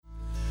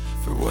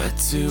What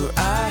do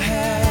I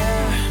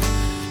have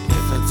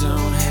if I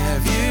don't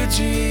have you,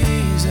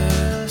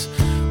 Jesus?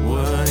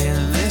 What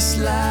in this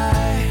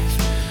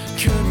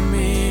life could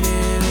mean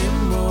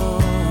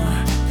anymore?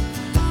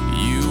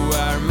 You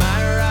are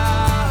my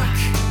rock,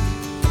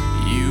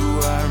 you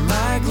are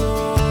my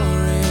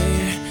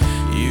glory,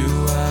 you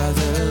are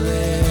the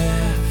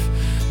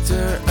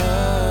lifter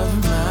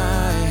of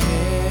my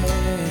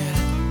head.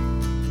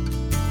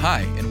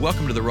 Hi, and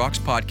welcome to the Rocks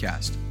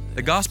Podcast.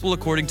 The Gospel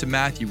according to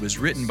Matthew was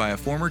written by a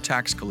former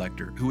tax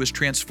collector who was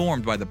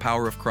transformed by the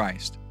power of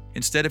Christ.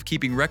 Instead of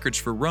keeping records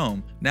for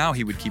Rome, now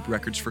he would keep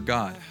records for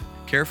God,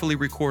 carefully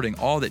recording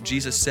all that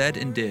Jesus said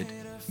and did.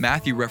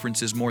 Matthew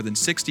references more than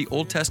 60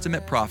 Old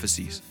Testament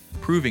prophecies,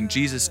 proving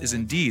Jesus is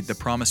indeed the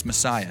promised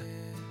Messiah.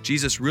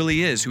 Jesus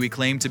really is who he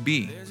claimed to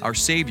be, our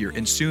Savior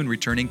and soon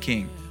returning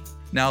King.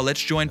 Now let's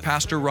join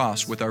Pastor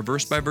Ross with our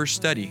verse-by-verse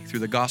study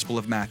through the Gospel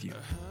of Matthew.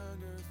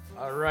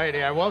 All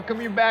righty, I welcome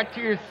you back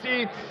to your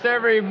seats,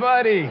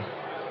 everybody.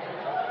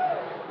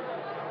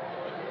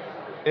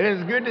 It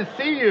is good to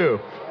see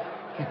you,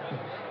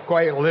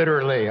 quite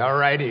literally. All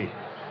righty.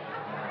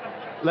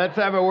 Let's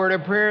have a word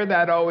of prayer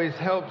that always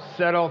helps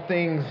settle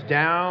things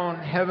down.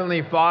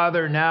 Heavenly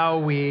Father, now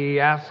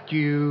we ask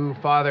you,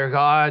 Father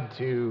God,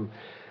 to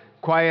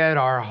quiet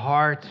our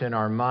hearts and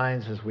our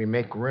minds as we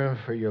make room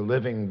for your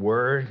living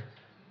word.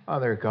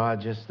 Father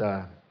God, just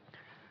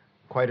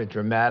quite a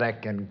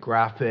dramatic and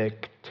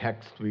graphic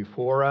text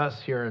before us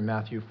here in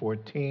Matthew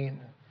 14.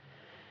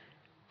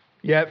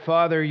 Yet,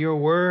 Father, your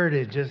word,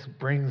 it just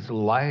brings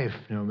life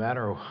no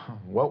matter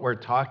what we're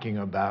talking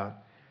about.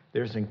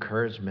 There's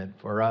encouragement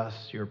for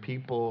us, your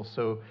people.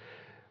 So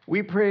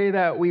we pray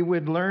that we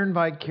would learn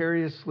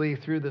vicariously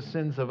through the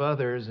sins of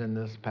others in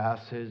this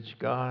passage,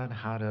 God,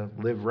 how to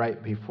live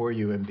right before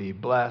you and be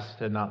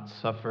blessed and not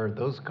suffer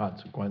those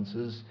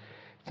consequences.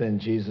 It's in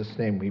Jesus'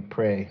 name we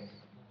pray.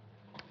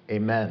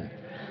 Amen.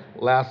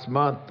 Last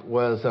month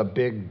was a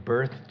big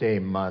birthday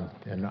month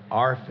in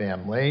our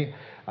family.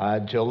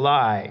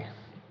 July.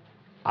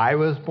 I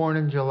was born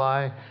in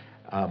July.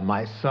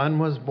 My son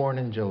was born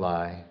in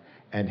July.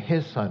 And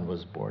his son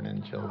was born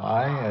in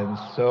July. And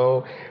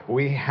so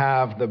we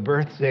have the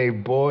birthday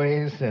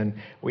boys and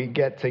we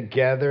get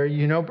together.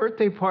 You know,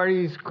 birthday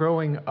parties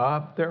growing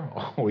up, they're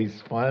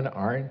always fun,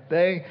 aren't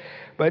they?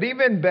 But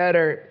even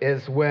better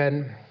is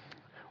when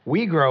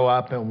we grow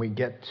up and we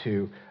get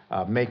to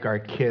make our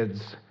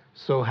kids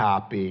so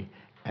happy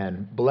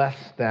and bless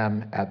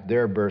them at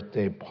their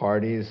birthday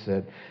parties.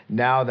 And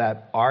now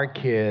that our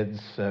kids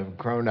have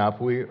grown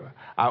up, we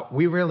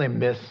really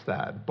miss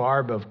that.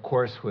 Barb, of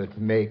course, would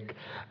make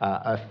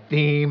a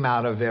theme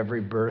out of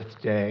every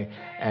birthday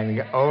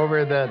and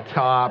over the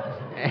top.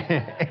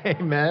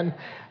 Amen.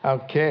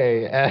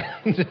 Okay.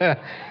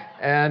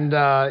 And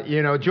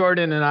you know,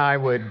 Jordan and I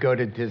would go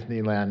to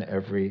Disneyland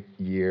every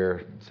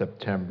year.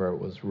 September, it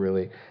was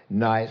really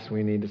nice.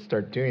 We need to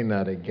start doing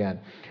that again.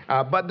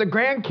 But the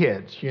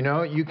grandkids, you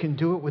know, you can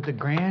do it with the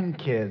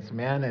grandkids,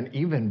 man, and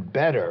even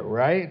better,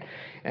 right?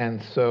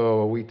 And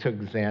so we took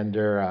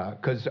Xander,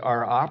 because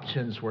our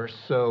options were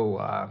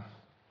so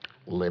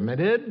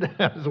limited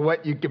as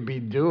what you could be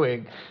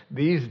doing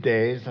these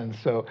days. And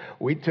so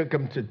we took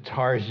him to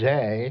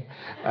Target.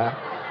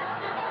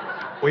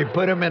 We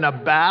put him in a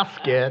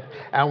basket,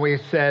 and we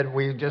said,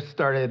 we just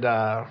started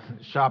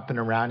shopping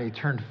around. He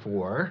turned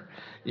 4,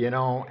 you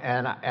know,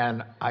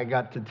 and I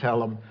got to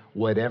tell him,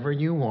 whatever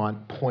you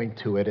want, point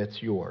to it,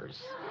 it's yours.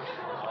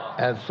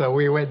 And so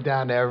we went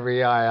down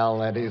every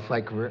aisle, and he's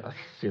like,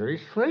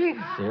 seriously?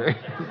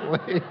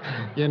 Seriously?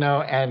 You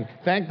know, and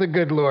thank the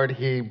good Lord,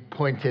 he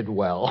pointed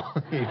well.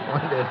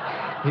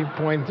 He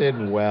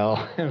pointed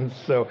well. And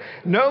so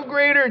no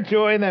greater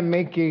joy than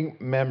making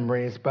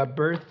memories, but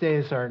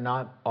birthdays are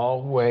not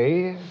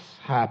always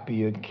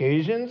happy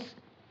occasions,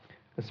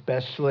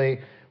 especially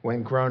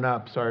when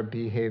grown-ups are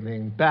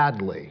behaving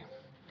badly.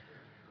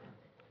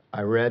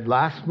 I read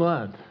last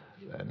month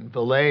in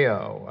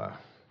Vallejo, a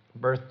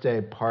birthday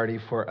party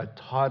for a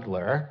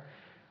toddler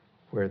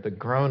where the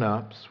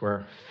grown-ups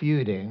were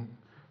feuding,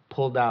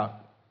 pulled out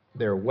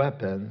their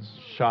weapons,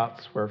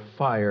 shots were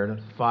fired,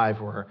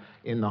 5 were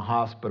in the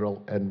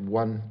hospital, and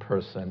 1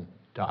 person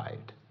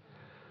died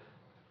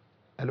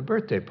at a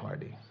birthday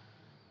party.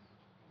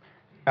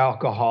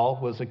 Alcohol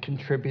was a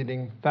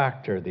contributing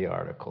factor, the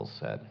article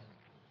said,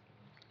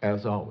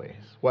 as always.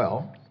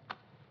 Well,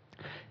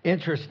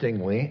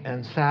 interestingly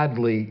and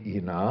sadly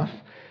enough,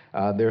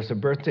 there's a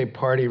birthday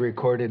party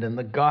recorded in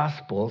the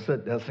Gospels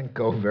that doesn't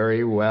go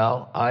very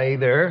well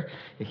either,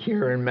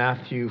 here in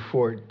Matthew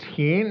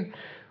 14,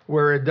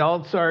 where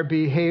adults are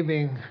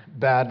behaving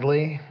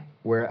badly,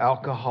 where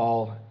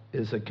alcohol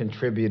is a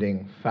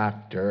contributing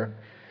factor,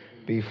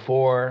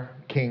 before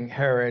King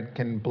Herod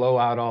can blow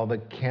out all the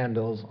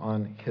candles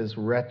on his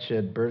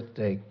wretched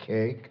birthday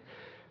cake,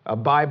 a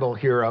Bible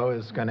hero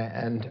is going to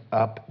end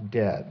up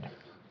dead,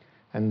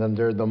 and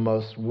under the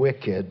most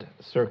wicked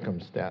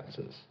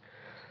circumstances.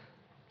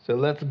 So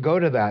let's go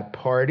to that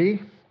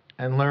party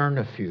and learn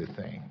a few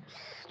things.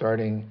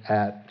 Starting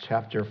at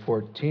chapter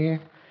 14,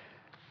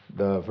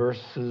 the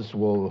verses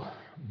will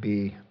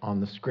be on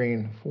the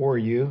screen for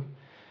you.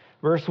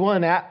 Verse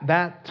 1, at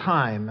that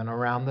time, and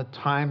around the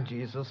time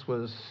Jesus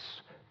was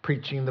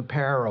preaching the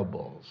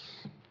parables.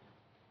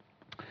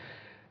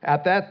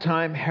 At that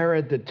time,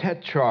 Herod the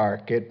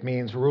Tetrarch, it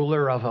means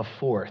ruler of a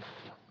fourth.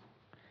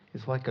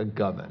 He's like a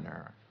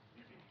governor.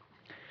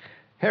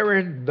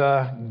 Herod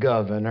the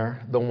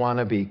governor, the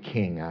wannabe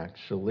king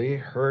actually,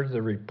 heard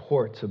the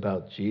reports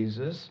about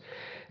Jesus,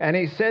 and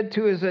he said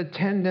to his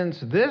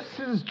attendants, "This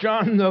is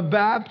John the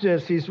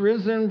Baptist. He's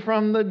risen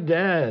from the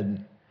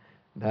dead."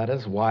 That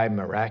is why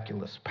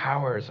miraculous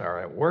powers are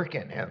at work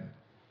in him.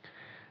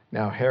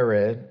 Now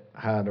Herod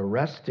had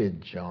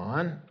arrested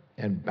John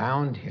and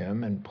bound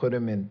him and put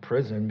him in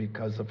prison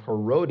because of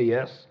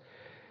Herodias,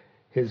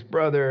 his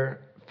brother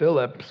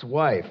Philip's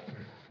wife.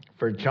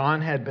 For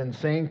John had been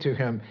saying to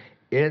him,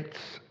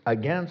 "It's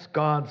against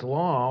God's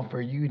law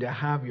for you to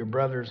have your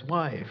brother's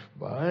wife."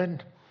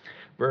 But,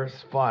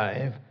 verse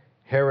 5,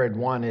 Herod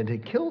wanted to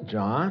kill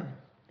John,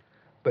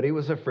 but he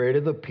was afraid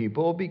of the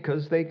people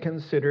because they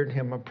considered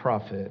him a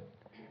prophet.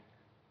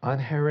 On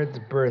Herod's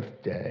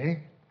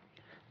birthday,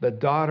 the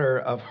daughter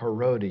of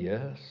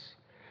Herodias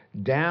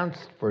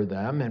danced for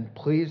them and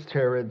pleased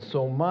Herod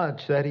so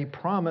much that he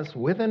promised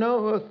with an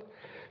oath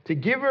to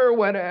give her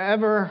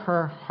whatever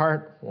her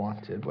heart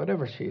wanted,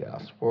 whatever she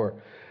asked for.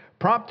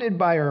 Prompted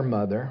by her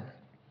mother,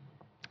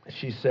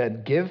 she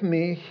said, "Give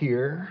me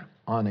here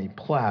on a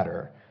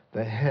platter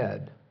the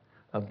head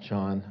of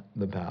John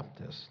the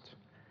Baptist."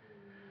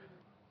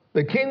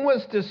 The king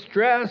was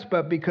distressed,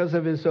 but because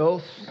of his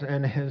oaths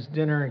and his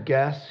dinner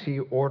guests, he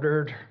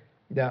ordered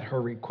that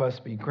her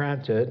request be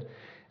granted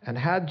and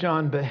had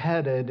John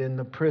beheaded in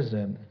the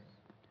prison.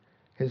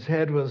 His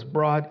head was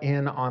brought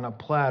in on a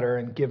platter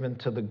and given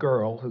to the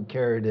girl who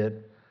carried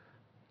it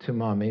to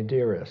Mommy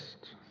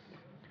Dearest.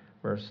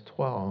 Verse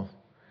 12,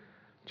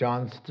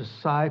 John's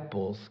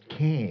disciples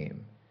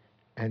came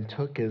and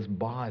took his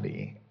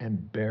body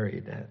and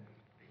buried it.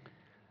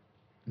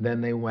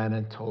 Then they went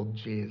and told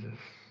Jesus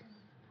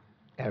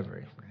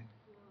everything.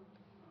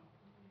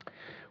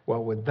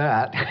 Well, with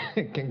that,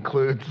 it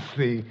concludes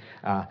the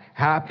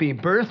happy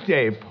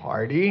birthday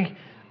party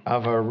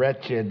of a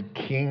wretched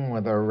king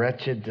with a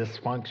wretched,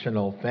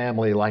 dysfunctional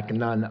family like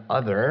none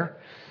other.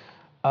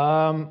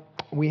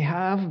 We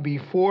have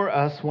before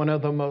us one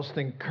of the most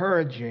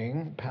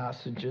encouraging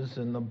passages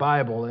in the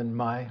Bible, in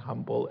my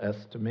humble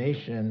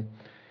estimation.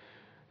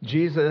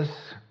 Jesus,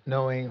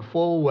 knowing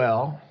full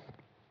well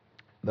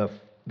the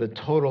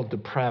total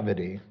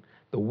depravity,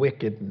 the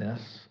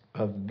wickedness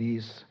of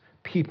these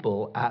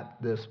people at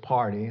this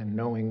party, and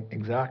knowing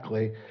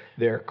exactly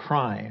their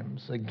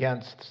crimes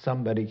against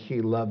somebody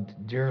he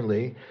loved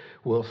dearly,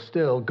 will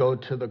still go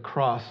to the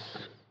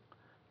cross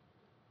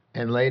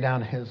and lay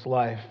down his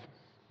life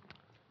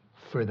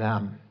for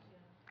them.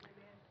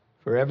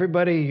 For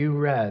everybody you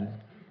read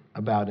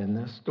about in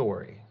this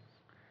story,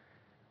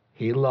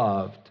 he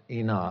loved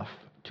enough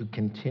to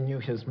continue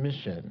his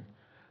mission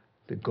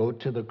to go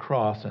to the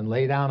cross and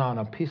lay down on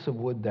a piece of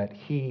wood that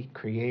he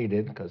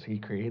created, because he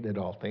created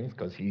all things,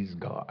 because he's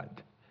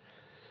God,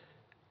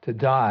 to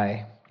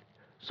die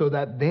so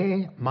that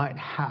they might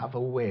have a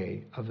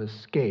way of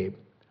escape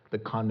the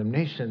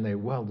condemnation they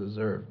well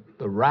deserve,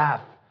 the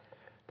wrath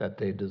that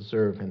they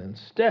deserve, and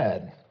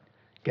instead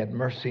get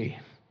mercy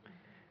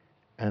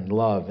and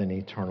love and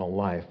eternal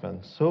life.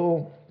 And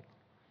so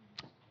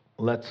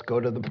let's go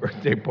to the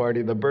birthday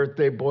party. The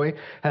birthday boy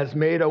has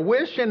made a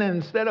wish, and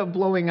instead of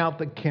blowing out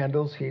the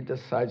candles, he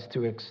decides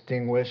to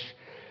extinguish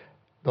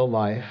the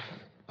life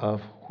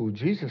of who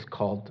Jesus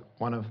called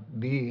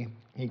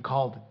he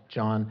called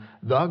John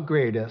the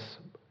greatest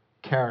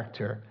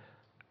character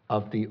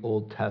of the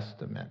Old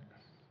Testament,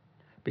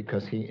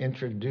 because he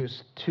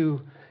introduced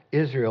to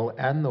Israel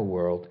and the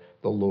world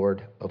the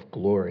Lord of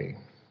glory.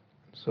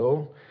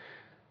 So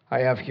I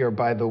have here,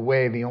 by the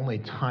way, the only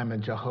time a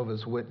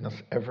Jehovah's Witness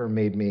ever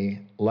made me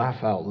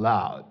laugh out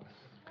loud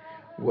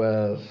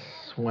was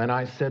when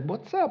I said,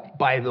 "What's up,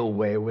 by the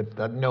way, with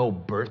the no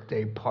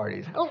birthday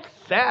parties? How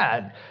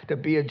sad to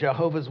be a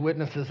Jehovah's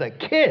Witness as a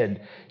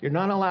kid. You're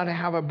not allowed to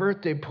have a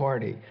birthday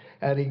party."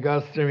 And he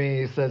goes to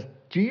me, he says,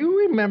 "Do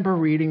you remember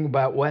reading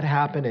about what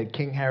happened at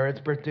King Herod's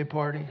birthday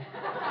party?"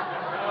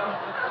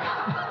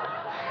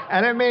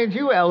 And it made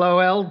you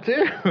LOL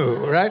too,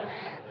 right?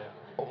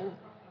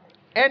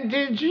 And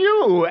did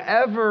you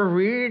ever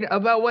read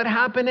about what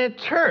happened at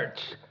church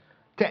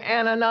to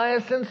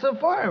Ananias and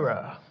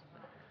Sapphira?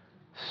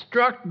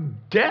 Struck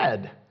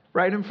dead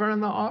right in front of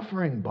the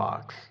offering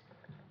box.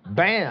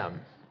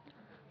 Bam.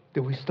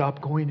 Did we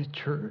stop going to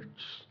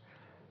church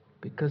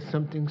because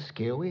something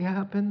scaly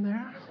happened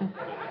there?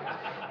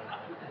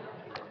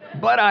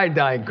 But I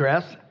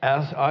digress,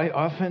 as I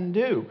often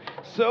do.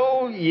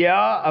 So,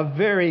 yeah, a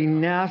very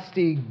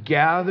nasty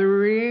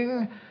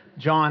gathering.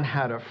 John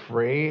had a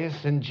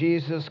phrase, and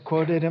Jesus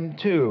quoted him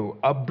too: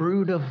 "A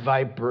brood of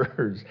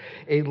vipers,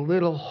 a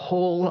little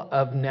hole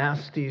of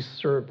nasty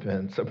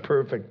serpents," a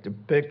perfect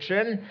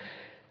depiction.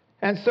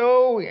 And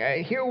so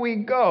here we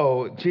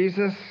go.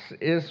 Jesus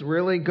is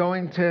really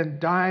going to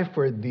die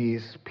for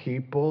these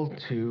people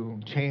to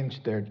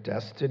change their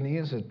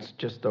destinies. It's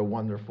just a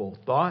wonderful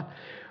thought.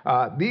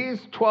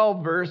 These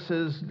 12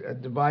 verses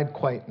divide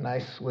quite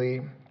nicely,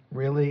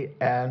 really.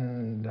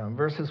 And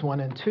verses 1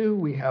 and 2,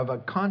 we have a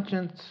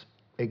conscience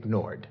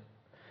ignored.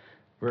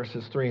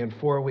 Verses 3 and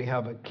 4, we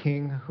have a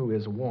king who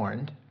is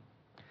warned.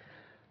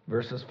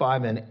 Verses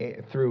 5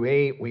 through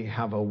 8, we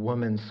have a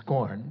woman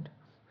scorned.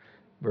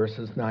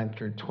 Verses 9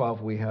 through 12,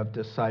 we have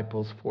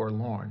disciples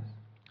forlorn.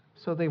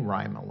 So they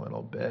rhyme a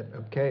little bit,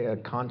 okay? A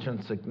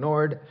conscience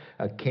ignored,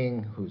 a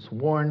king who's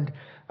warned,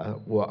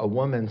 a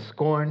woman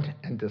scorned,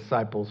 and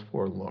disciples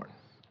forlorn.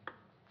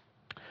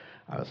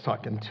 I was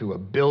talking to a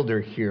builder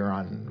here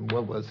on,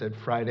 what was it,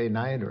 Friday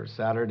night or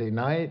Saturday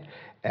night?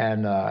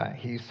 And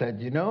he said,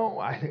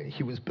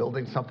 he was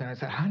building something. I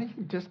said, how do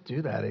you just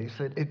do that? And he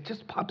said, it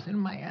just pops in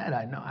my head.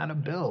 I know how to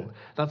build.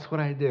 That's what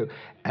I do.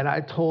 And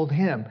I told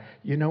him,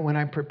 when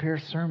I prepare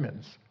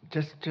sermons,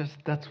 just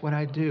that's what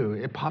I do.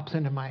 It pops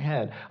into my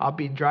head. I'll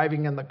be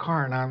driving in the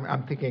car and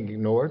I'm thinking,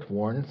 ignored,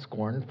 warned,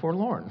 scorned,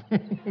 forlorn.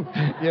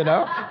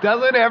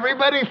 Doesn't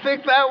everybody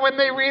think that when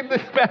they read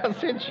this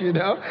passage,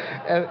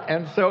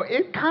 And so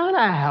it kind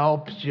of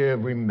helps you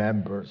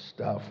remember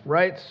stuff,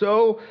 right?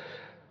 So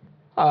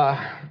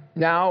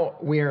now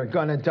we are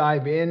going to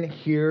dive in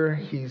here.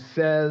 He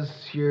says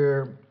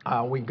here,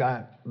 we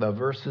got the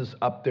verses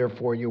up there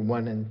for you,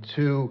 1 and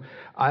 2.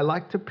 I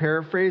like to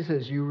paraphrase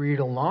as you read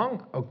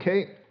along,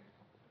 okay?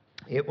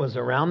 It was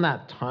around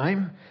that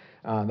time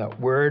that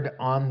word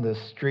on the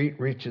street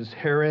reaches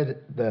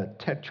Herod the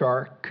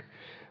Tetrarch,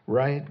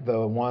 right? The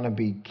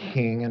wannabe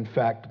king. In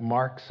fact,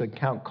 Mark's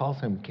account calls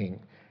him King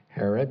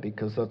Herod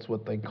because that's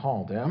what they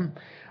called him.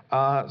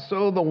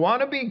 So the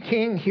wannabe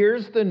king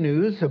hears the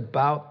news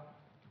about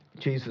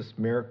Jesus'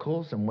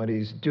 miracles and what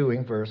he's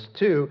doing, verse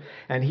 2,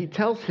 and he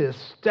tells his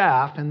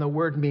staff, and the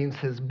word means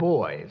his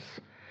boys,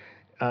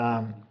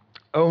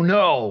 oh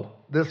no,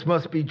 this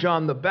must be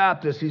John the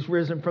Baptist. He's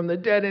risen from the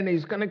dead, and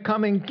he's going to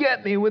come and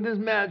get me with his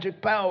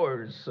magic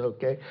powers,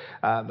 okay?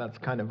 That's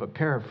kind of a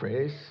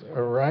paraphrase,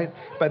 all right?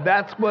 But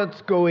that's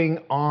what's going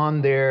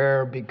on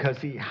there because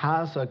he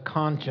has a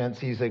conscience.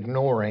 He's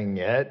ignoring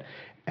it,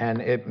 and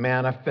it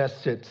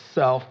manifests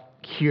itself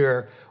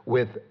here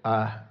with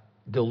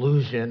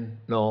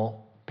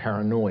delusional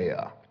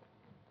paranoia.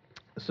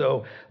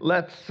 So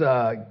let's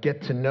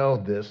get to know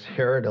this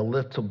Herod a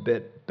little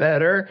bit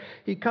better.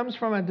 He comes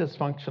from a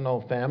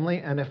dysfunctional family,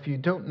 and if you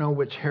don't know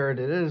which Herod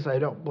it is, I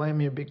don't blame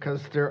you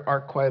because there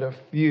are quite a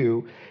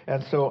few.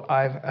 And so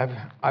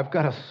I've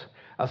got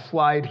a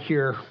slide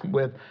here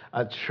with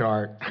a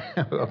chart,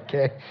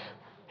 okay?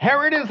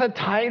 Herod is a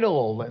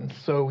title, and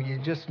so you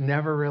just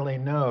never really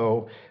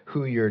know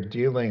who you're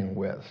dealing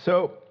with.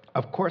 So,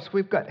 of course,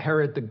 we've got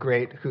Herod the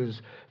Great,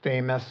 who's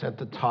famous at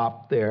the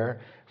top there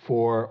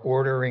for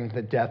ordering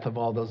the death of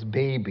all those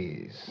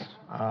babies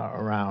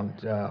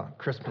around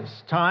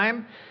Christmas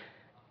time.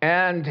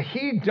 And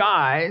he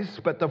dies,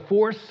 but the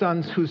 4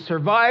 sons who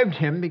survived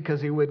him,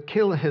 because he would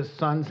kill his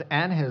sons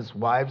and his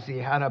wives, he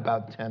had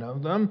about 10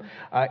 of them,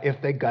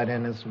 if they got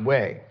in his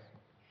way.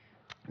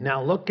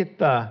 Now look at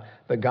the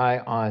guy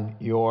on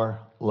your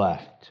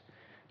left,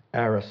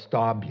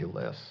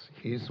 Aristobulus.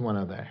 He's one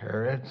of the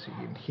Herods.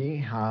 He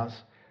has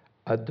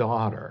a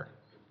daughter,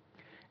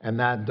 and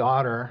that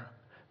daughter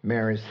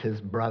marries his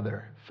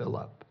brother,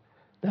 Philip.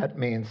 That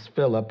means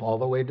Philip, all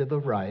the way to the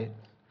right.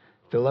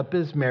 Philip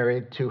is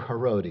married to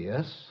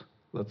Herodias.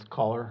 Let's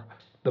call her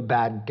the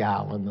bad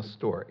gal in the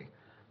story.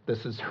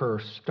 This is her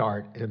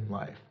start in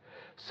life.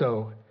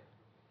 So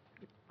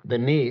the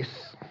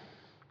niece,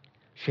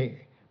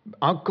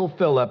 Uncle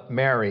Philip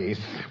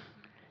marries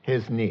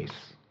his niece.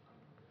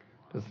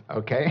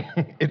 Okay?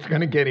 It's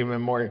going to get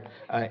even more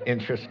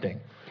interesting.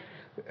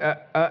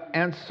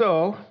 And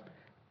so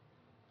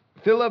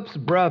Philip's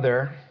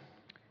brother,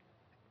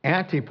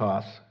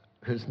 Antipas,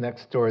 who's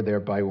next door there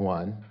by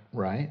 1,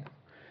 right?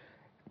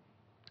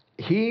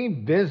 He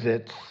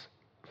visits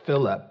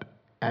Philip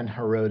and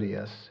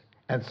Herodias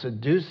and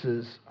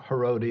seduces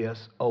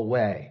Herodias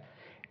away.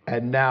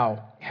 And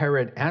now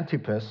Herod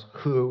Antipas,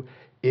 who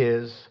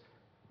is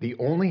the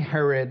only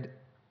Herod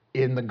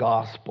in the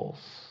Gospels,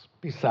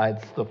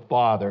 besides the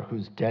father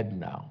who's dead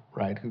now,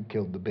 right, who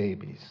killed the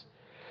babies.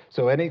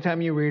 So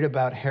anytime you read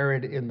about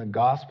Herod in the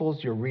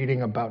Gospels, you're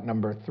reading about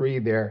number 3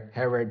 there,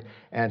 Herod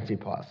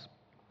Antipas.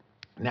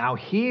 Now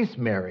he's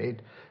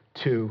married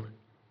to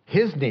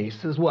his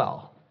niece as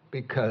well,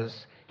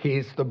 because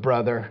he's the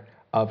brother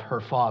of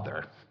her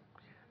father.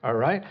 All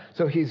right?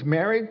 So he's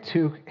married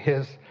to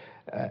his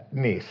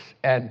niece.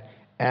 And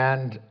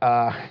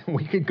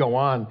we could go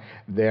on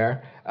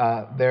there.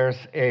 There's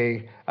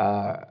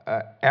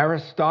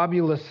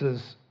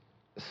Aristobulus's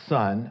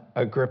son,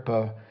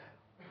 Agrippa,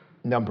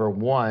 number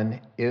 1,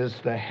 is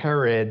the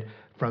Herod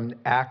from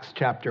Acts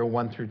chapter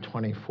 1 through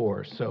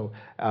 24. So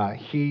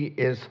he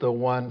is the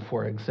one,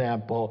 for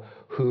example,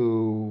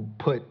 who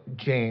put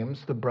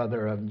James, the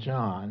brother of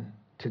John,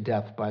 to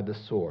death by the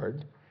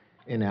sword.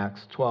 in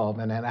Acts 12.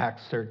 And in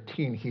Acts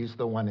 13, he's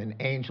the one, an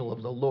angel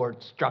of the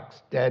Lord, struck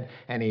dead,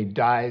 and he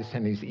dies,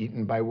 and he's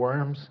eaten by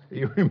worms.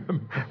 You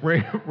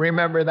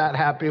remember that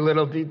happy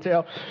little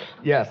detail?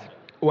 Yes.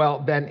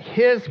 Well, then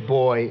his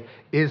boy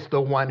is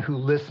the one who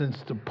listens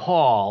to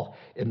Paul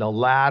in the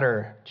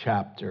latter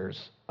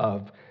chapters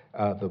of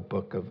the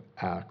book of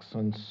Acts.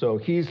 And so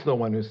he's the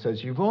one who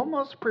says, you've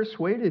almost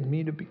persuaded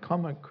me to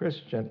become a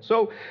Christian.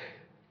 So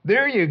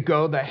there you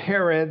go, the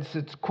Herods.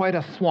 It's quite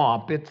a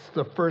swamp. It's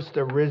the first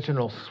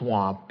original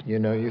swamp. You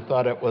know, you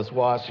thought it was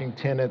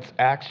Washington. It's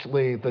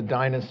actually the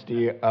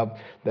dynasty of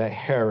the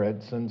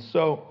Herods. And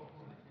so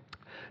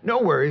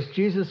no worries,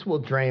 Jesus will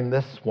drain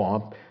this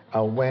swamp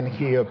when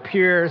he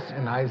appears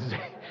in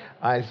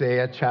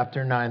Isaiah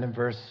chapter 9 and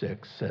verse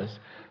 6 says,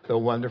 the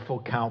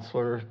wonderful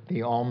counselor,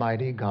 the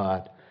almighty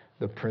God,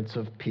 the Prince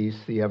of Peace,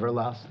 the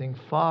everlasting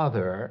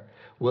Father,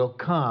 will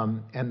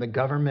come, and the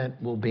government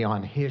will be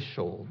on his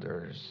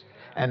shoulders.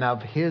 And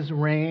of his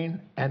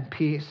reign and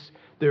peace,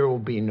 there will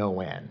be no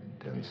end.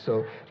 And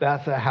so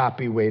that's a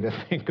happy way to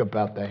think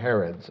about the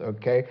Herods,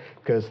 okay?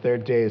 Because their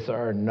days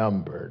are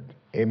numbered.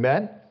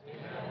 Amen?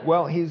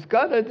 Well, he's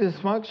got a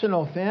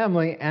dysfunctional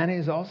family, and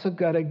he's also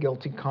got a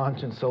guilty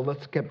conscience. So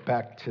let's get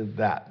back to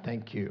that.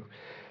 Thank you.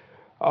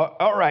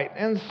 All right.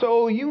 And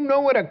so you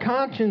know what a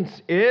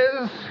conscience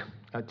is.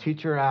 A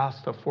teacher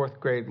asked a fourth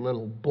grade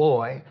little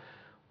boy,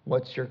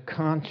 what's your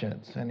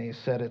conscience? And he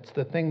said, it's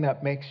the thing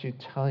that makes you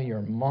tell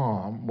your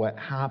mom what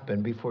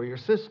happened before your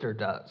sister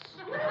does.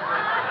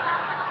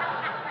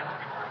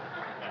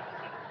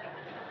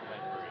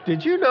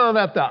 Did you know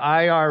that the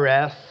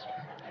IRS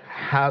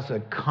has a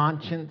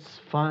conscience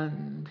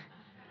fund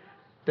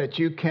that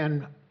you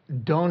can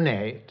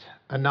donate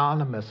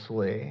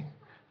anonymously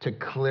to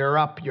clear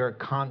up your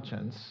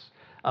conscience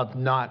of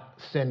not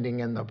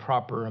sending in the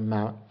proper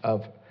amount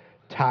of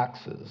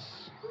taxes?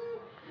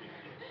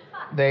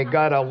 They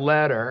got a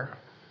letter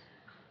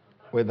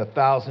with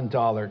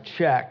 $1,000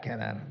 check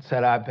in it. It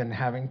said, I've been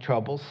having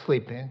trouble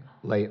sleeping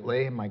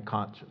lately. My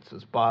conscience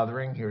is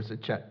bothering. Here's a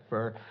check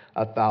for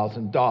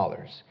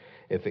 $1,000.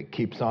 If it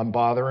keeps on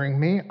bothering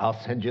me, I'll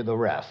send you the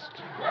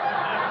rest.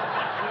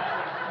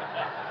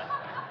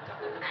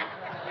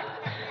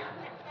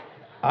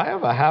 I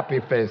have a happy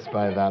face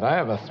by that. I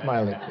have a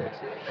smiley face.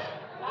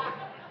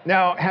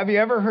 Now, have you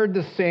ever heard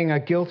the saying, a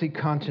guilty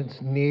conscience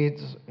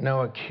needs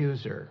no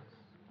accuser?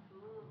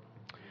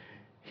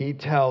 He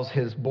tells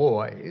his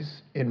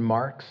boys in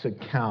Mark's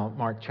account,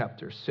 Mark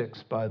chapter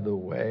 6, by the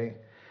way,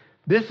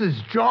 this is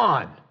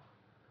John,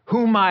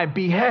 whom I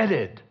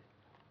beheaded.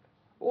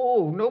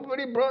 Oh,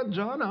 nobody brought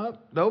John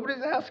up.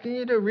 Nobody's asking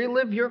you to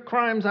relive your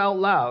crimes out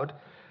loud.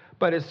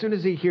 But as soon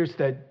as he hears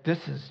that this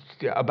is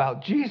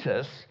about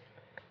Jesus,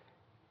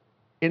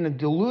 in a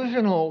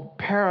delusional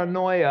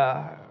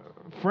paranoia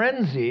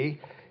frenzy,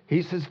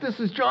 he says, this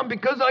is John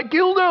because I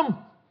killed him.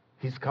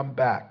 He's come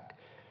back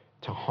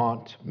to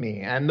haunt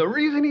me. And the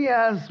reason he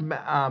has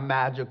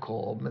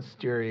magical,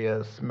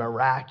 mysterious,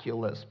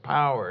 miraculous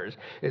powers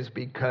is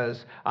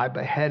because I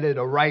beheaded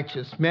a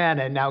righteous man,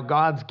 and now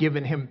God's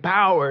given him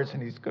powers,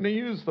 and he's going to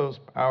use those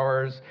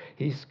powers.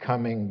 He's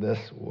coming this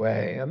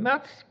way. And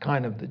that's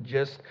kind of the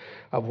gist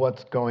of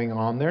what's going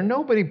on there.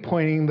 Nobody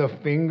pointing the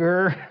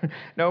finger.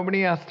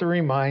 Nobody has to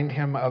remind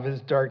him of his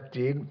dark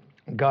deed.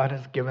 God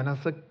has given us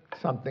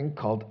something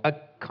called a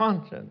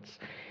conscience,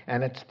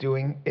 and it's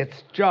doing its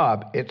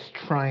job. It's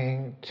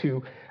trying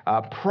to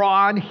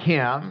prod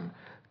him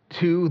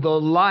to the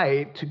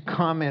light to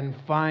come and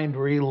find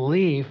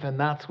relief, and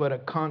that's what a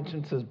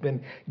conscience has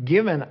been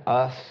given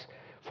us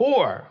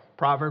for.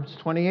 Proverbs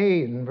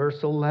 28 and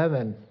verse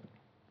 11,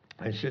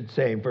 I should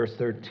say, verse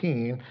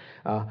 13,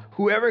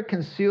 whoever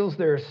conceals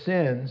their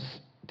sins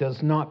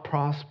does not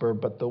prosper,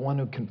 but the one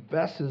who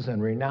confesses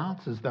and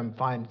renounces them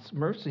finds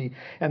mercy.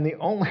 And the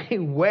only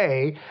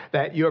way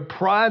that you're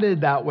prodded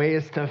that way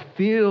is to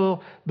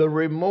feel the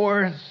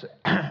remorse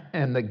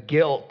and the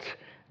guilt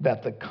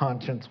that the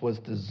conscience was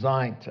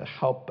designed to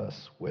help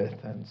us with.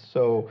 And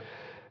so,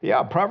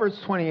 yeah, Proverbs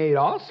 28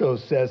 also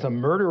says a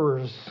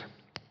murderer's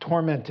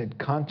tormented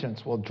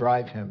conscience will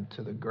drive him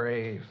to the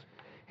grave.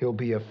 He'll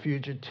be a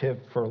fugitive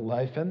for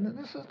life. And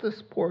this is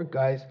this poor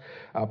guy's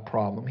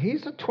problem.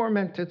 He's a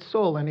tormented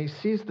soul, and he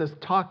sees this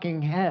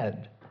talking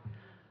head.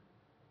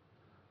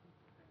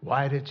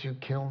 Why did you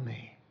kill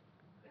me?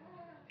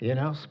 You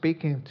know,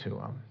 speaking to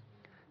him.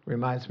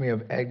 Reminds me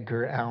of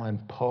Edgar Allan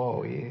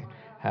Poe. He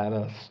had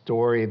a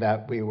story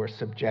that we were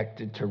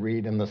subjected to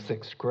read in the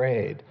 6th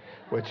grade,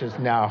 which is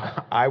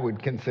now, I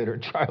would consider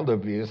child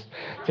abuse,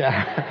 to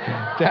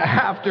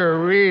have to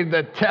read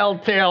The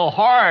Telltale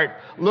Heart.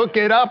 Look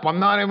it up.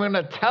 I'm not even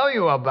going to tell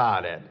you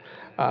about it.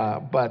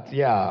 But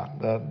yeah,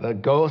 the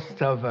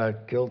ghost of a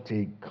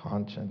guilty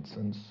conscience.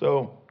 And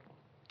so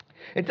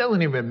it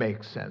doesn't even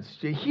make sense.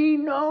 He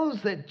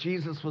knows that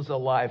Jesus was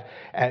alive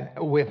and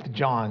with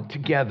John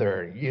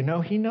together. You know,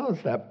 he knows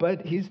that.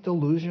 But he's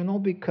delusional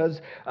because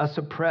a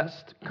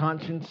suppressed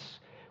conscience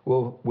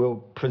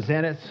will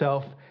present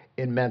itself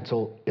in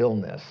mental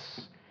illness.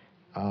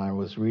 I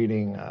was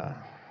reading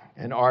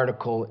an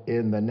article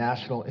in the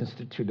National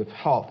Institute of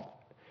Health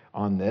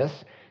on this,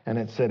 and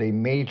it said a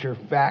major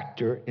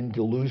factor in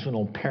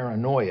delusional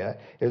paranoia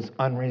is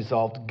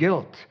unresolved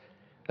guilt.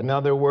 In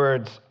other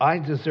words, I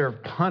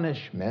deserve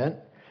punishment,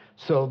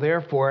 so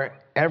therefore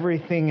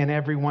everything and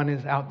everyone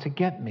is out to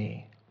get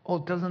me. Oh,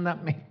 doesn't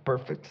that make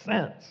perfect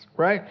sense,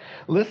 right?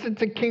 Listen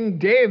to King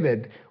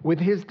David with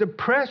his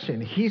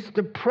depression. He's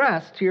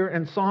depressed here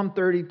in Psalm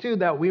 32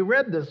 that we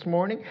read this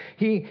morning.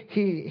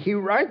 He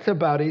writes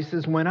about it. He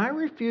says, when I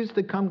refused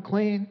to come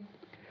clean,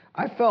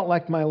 I felt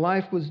like my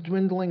life was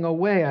dwindling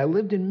away. I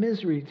lived in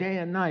misery day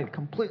and night,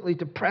 completely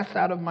depressed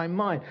out of my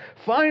mind.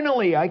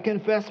 Finally, I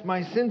confessed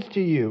my sins to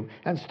you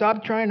and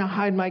stopped trying to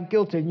hide my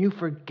guilt, and you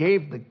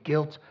forgave the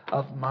guilt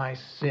of my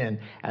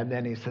sin. And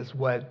then he says,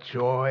 what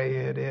joy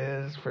it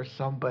is for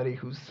somebody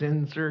whose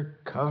sins are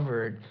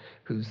covered,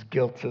 whose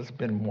guilt has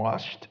been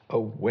washed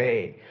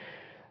away.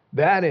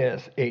 That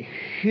is a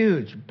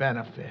huge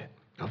benefit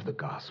of the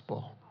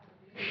gospel.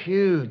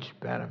 Huge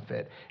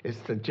benefit is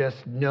to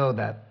just know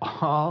that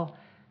all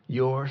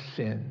your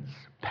sins,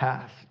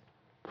 past,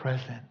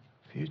 present,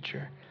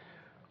 future,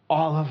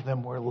 all of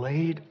them were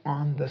laid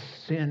on the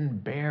sin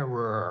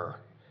bearer.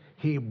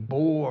 He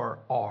bore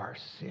our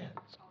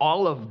sins,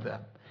 all of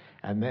them.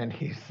 And then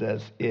he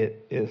says,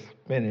 it is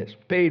finished,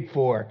 paid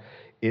for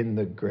in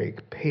the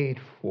Greek, paid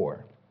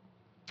for.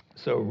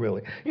 So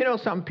really,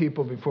 some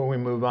people, before we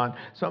move on,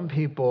 some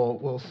people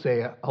will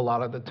say a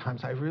lot of the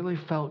times, I really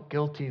felt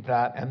guilty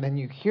that, and then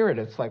you hear it,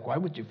 it's like, why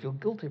would you feel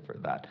guilty for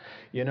that?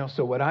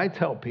 So what I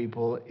tell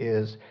people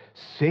is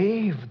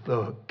save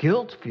the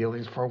guilt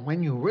feelings for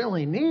when you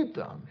really need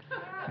them.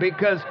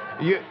 Because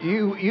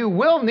you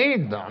will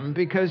need them,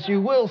 because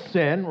you will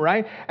sin,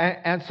 right?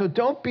 And so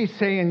don't be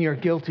saying you're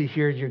guilty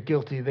here, you're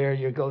guilty there,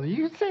 you're guilty.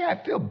 You can say,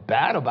 I feel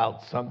bad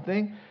about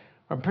something.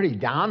 I'm pretty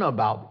down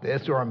about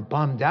this, or I'm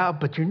bummed out,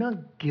 but you're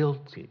not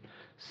guilty.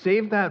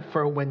 Save that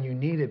for when you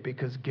need it,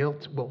 because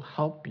guilt will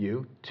help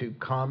you to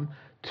come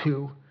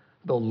to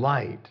the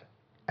light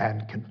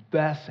and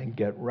confess and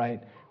get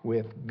right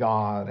with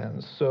God.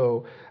 And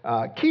so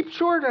keep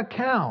short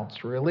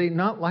accounts, really,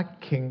 not like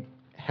King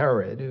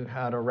Herod, who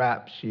had a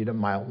rap sheet a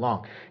mile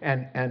long.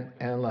 And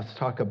let's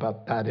talk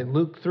about that. In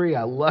Luke 3,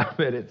 I love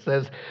it. It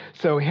says,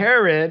 so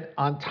Herod,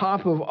 on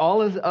top of all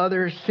his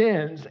other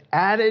sins,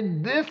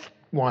 added this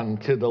one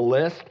to the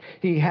list.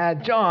 He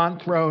had John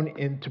thrown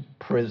into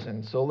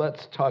prison. So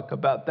let's talk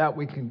about that.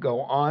 We can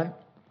go on.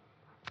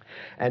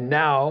 And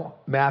now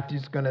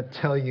Matthew's going to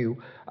tell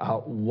you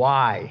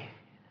why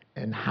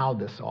and how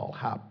this all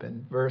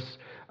happened. Verse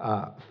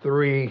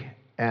 3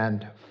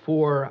 and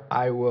 4,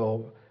 I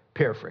will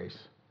paraphrase.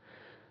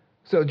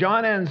 So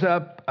John ends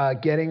up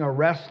getting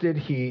arrested.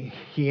 He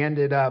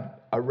ended up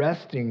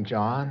arresting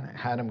John,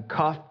 had him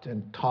cuffed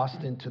and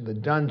tossed into the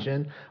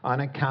dungeon on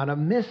account of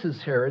Mrs.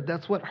 Herod.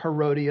 That's what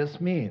Herodias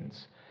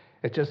means.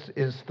 It just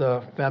is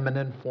the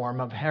feminine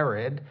form of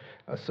Herod.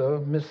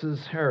 So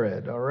Mrs.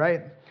 Herod, all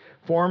right?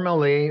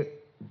 Formerly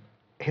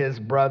his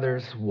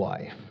brother's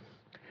wife.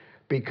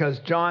 Because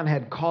John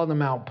had called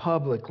him out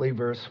publicly,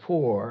 verse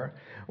 4,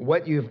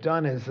 what you've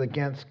done is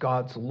against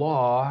God's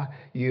law.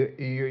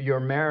 Your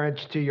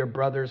marriage to your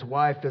brother's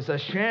wife is a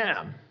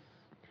sham.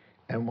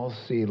 And we'll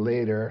see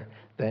later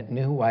that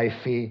new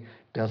wifey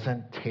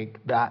doesn't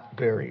take that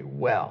very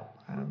well.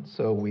 And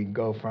so we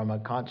go from a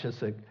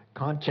conscience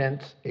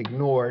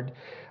ignored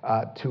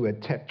to a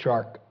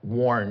tetrarch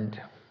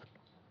warned.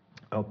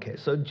 Okay,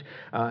 so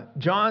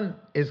John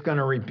is going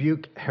to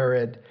rebuke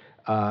Herod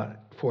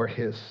for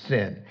his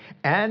sin.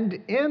 And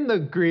in the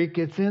Greek,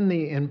 it's in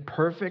the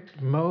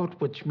imperfect mode,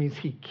 which means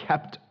he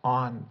kept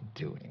on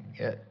doing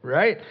it,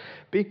 right?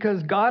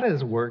 Because God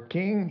is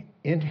working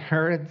in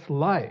Herod's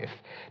life.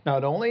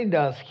 Not only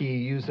does he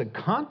use a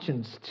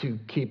conscience to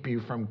keep you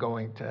from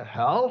going to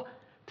hell,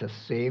 to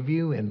save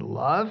you in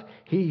love,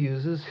 he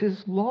uses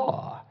his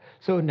law.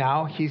 So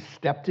now he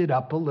stepped it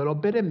up a little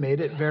bit and made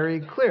it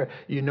very clear.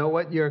 You know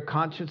what your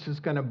conscience is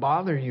going to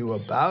bother you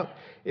about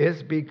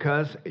is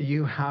because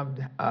you have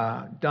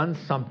done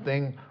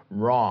something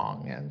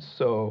wrong. And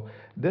so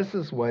this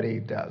is what he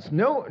does.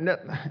 No,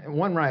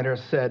 one writer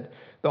said,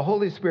 the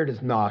Holy Spirit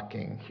is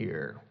knocking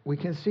here. We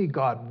can see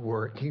God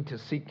working to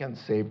seek and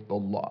save the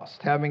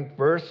lost. Having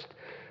first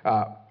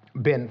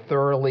been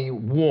thoroughly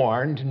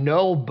warned,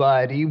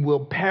 nobody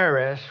will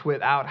perish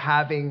without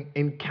having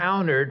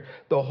encountered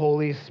the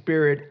Holy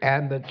Spirit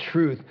and the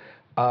truth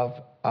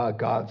of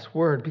God's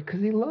word, because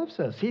he loves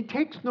us. He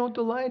takes no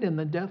delight in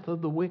the death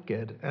of the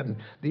wicked. And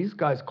these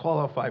guys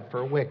qualify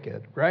for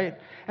wicked, right?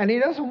 And he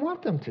doesn't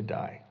want them to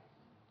die.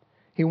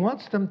 He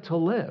wants them to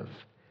live.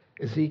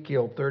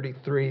 Ezekiel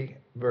 33,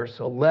 verse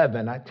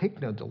 11, I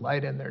take no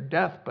delight in their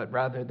death, but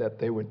rather that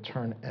they would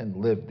turn and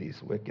live,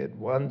 these wicked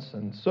ones.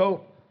 And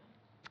so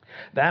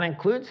that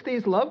includes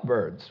these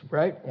lovebirds,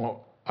 right?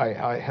 Well,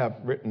 I have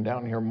written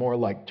down here more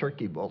like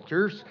turkey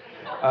vultures,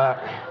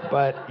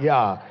 but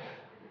yeah.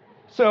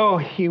 So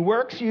he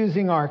works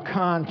using our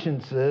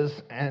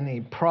consciences, and he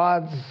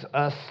prods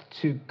us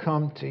to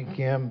come to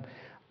him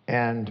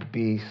and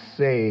be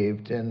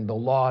saved. And the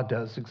law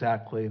does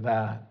exactly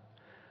that.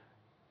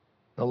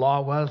 The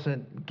law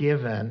wasn't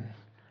given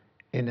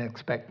in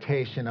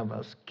expectation of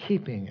us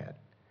keeping it.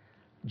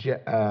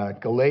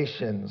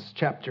 Galatians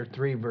chapter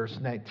 3, verse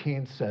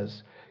 19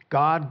 says,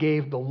 God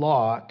gave the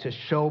law to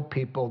show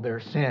people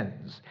their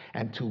sins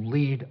and to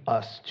lead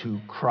us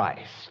to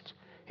Christ.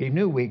 He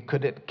knew we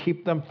couldn't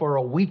keep them for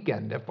a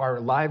weekend. If our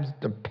lives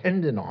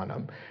depended on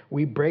them,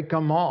 we break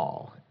them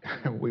all.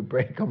 We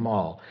break them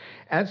all.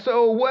 And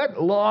so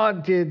what law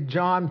did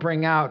John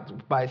bring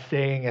out by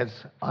saying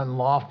it's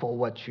unlawful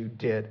what you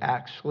did?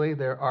 Actually,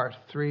 there are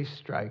 3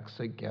 strikes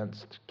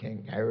against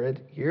King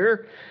Herod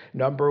here.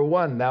 Number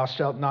 1, thou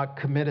shalt not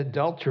commit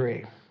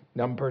adultery.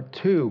 Number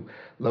 2,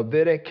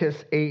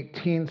 Leviticus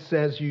 18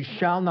 says you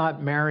shall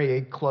not marry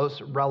a close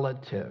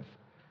relative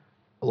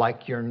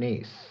like your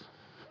niece,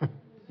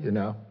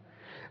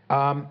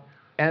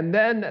 And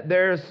then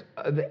there's,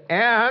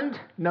 and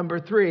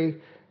number 3,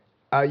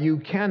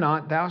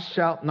 thou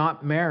shalt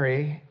not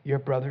marry your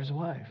brother's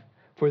wife,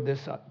 for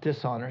this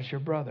dishonors your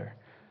brother.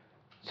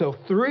 So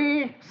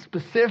 3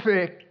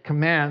 specific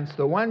commands.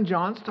 The one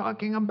John's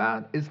talking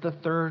about is the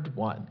 3rd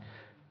one.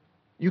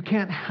 You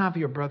can't have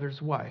your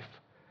brother's wife.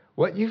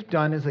 What you've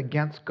done is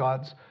against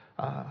God's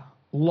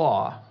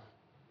law.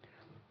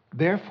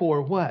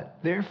 Therefore what?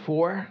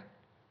 Therefore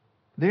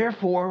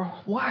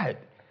what?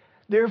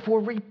 Therefore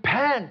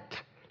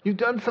repent. You've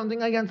done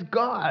something against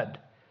God.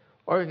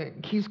 Or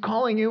he's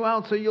calling you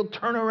out so you'll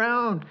turn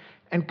around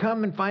and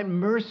come and find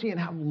mercy and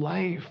have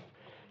life.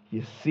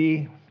 You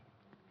see?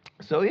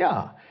 So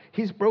yeah,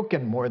 he's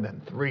broken more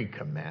than 3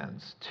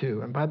 commands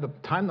too. And by the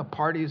time the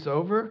party's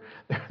over,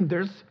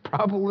 there's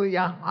probably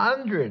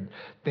 100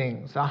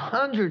 things,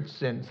 100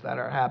 sins that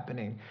are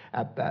happening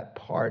at that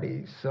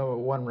party. So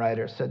one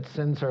writer said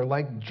sins are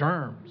like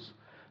germs.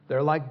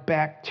 They're like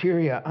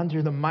bacteria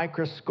under the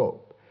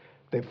microscope.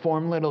 They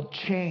form little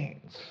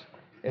chains.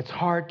 It's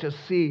hard to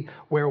see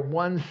where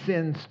one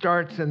sin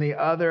starts and the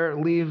other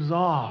leaves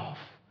off.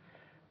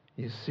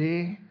 You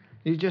see?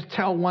 You just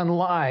tell one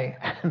lie,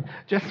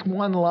 just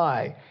one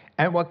lie.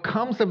 And what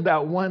comes of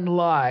that one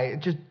lie,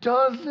 just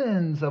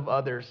dozens of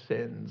other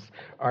sins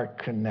are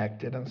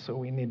connected. And so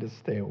we need to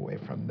stay away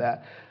from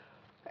that.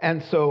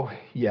 And so,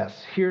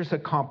 yes, here's a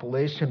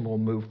compilation. We'll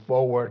move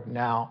forward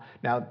now.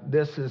 Now,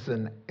 this is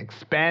an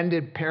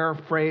expanded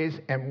paraphrase.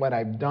 And what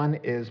I've done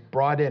is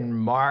brought in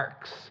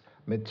Mark's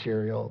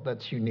material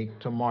that's unique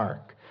to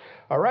Mark.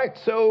 All right,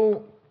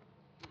 so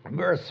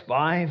verse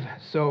 5.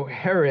 So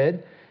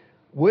Herod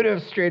would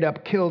have straight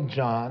up killed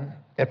John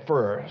at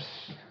first,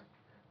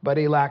 but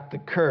he lacked the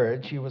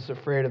courage. He was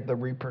afraid of the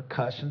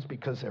repercussions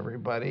because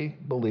everybody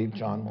believed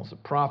John was a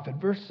prophet.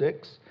 Verse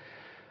 6.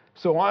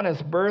 So on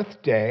his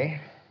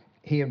birthday,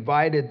 he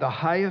invited the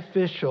high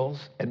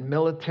officials and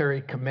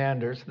military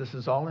commanders. This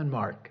is all in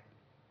Mark.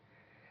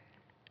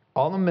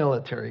 All the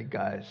military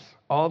guys,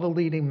 all the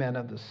leading men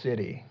of the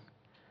city,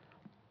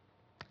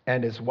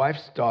 and his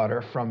wife's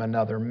daughter from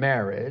another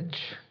marriage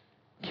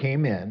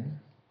came in.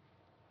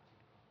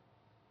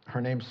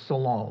 Her name's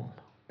Salome.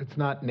 It's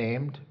not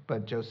named,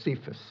 but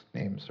Josephus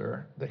names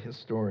her, the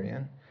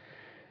historian.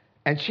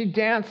 And she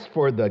danced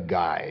for the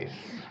guys.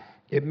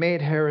 It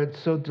made Herod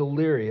so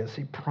delirious,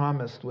 he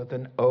promised with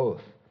an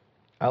oath,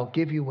 I'll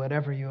give you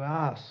whatever you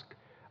ask,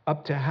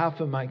 up to half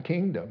of my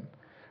kingdom.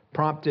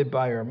 Prompted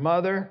by her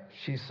mother,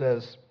 she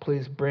says,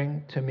 please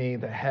bring to me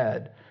the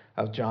head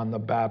of John the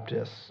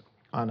Baptist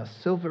on a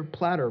silver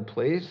platter,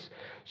 please.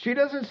 She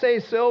doesn't say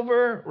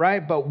silver,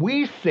 right? But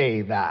we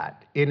say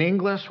that. In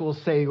English, we'll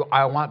say,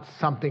 I want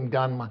something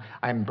done,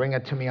 and bring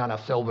it to me on a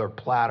silver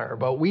platter.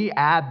 But we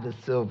add the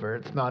silver.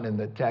 It's not in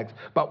the text.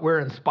 But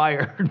we're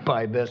inspired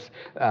by this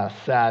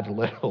sad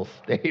little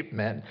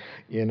statement.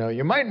 You know,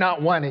 you might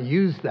not want to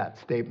use that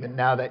statement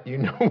now that you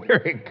know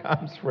where it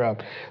comes from.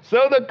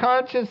 So the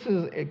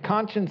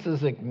conscience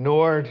is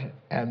ignored,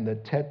 and the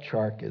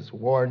tetrarch is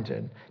warned,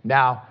 and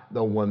now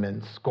the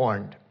woman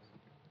scorned.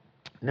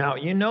 Now,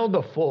 you know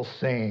the full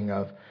saying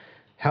of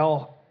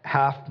hell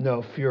hath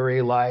no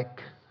fury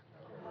like.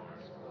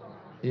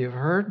 You've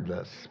heard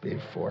this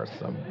before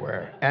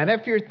somewhere. And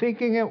if you're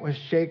thinking it was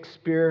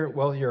Shakespeare,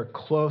 well, you're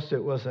close.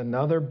 It was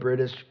another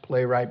British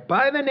playwright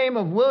by the name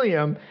of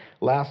William,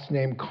 last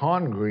name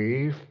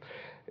Congreve,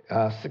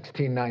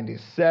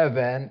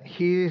 1697.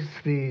 He's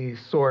the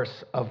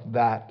source of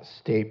that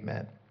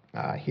statement.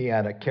 He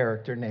had a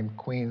character named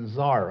Queen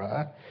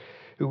Zara,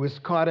 who was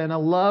caught in a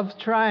love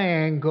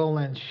triangle,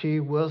 and she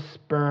was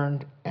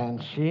spurned,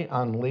 and she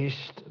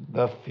unleashed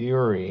the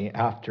fury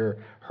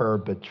after her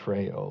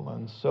betrayal.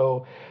 And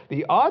so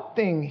the odd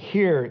thing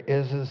here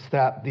is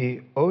that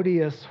the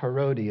odious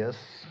Herodias,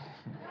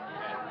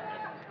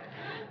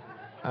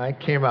 I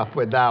came up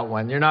with that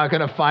one. You're not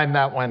going to find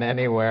that one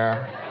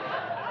anywhere,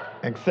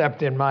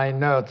 except in my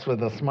notes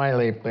with a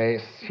smiley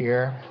face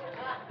here.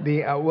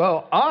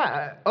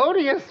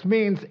 Odious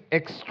means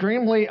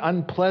extremely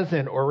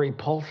unpleasant or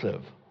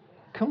repulsive.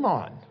 Come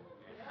on.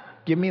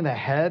 Give me the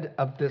head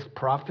of this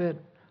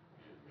prophet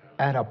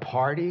at a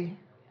party?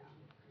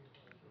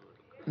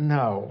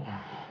 No.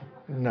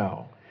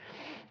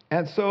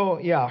 And so,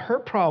 yeah, her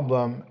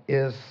problem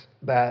is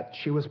that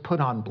she was put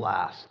on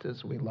blast,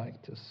 as we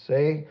like to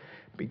say,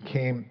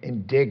 became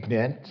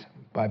indignant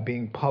by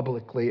being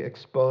publicly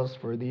exposed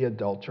for the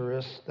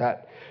adulteress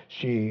that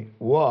she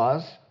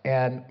was.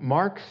 And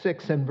Mark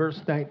 6 and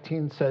verse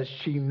 19 says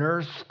she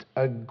nursed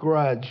a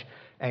grudge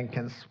and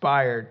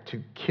conspired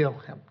to kill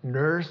him.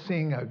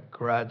 Nursing a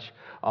grudge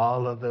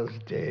all of those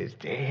days,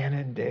 day in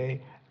and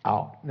day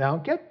out. Now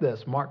get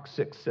this, Mark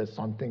 6 says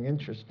something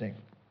interesting.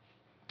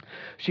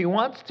 She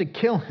wants to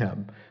kill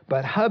him,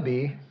 but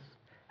hubby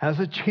has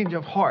a change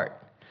of heart.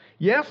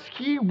 Yes,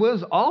 he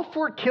was all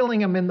for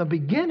killing him in the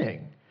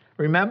beginning,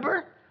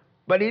 remember?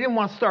 But he didn't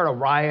want to start a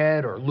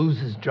riot or lose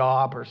his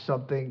job or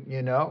something,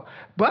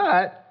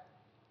 But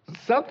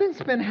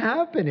something's been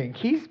happening.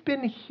 He's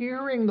been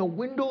hearing the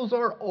windows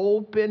are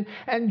open,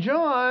 and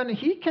John,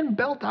 he can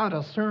belt out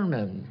a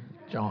sermon.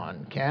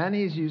 John can.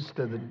 He's used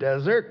to the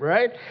desert,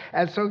 right?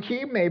 And so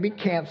he maybe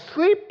can't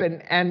sleep.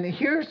 And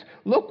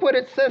look what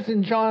it says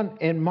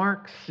in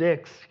Mark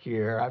 6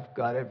 here. I've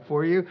got it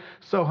for you.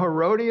 So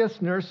Herodias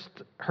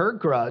nursed her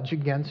grudge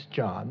against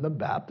John the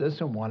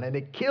Baptist and wanted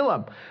to kill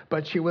him.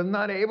 But she was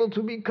not able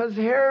to because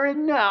Herod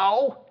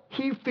now,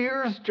 he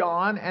fears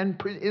John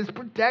and is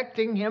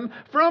protecting him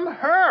from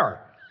her.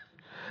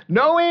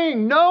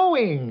 Knowing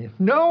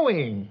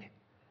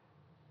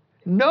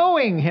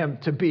him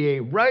to be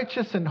a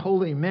righteous and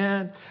holy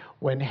man,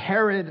 when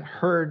Herod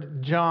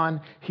heard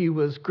John, he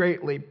was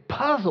greatly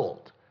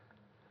puzzled.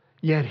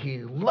 Yet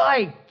he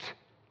liked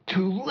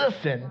to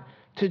listen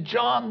to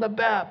John the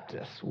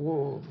Baptist.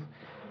 Whoa.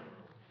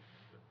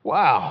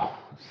 Wow,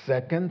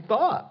 second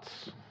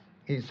thoughts.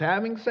 He's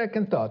having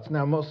second thoughts.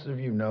 Now, most of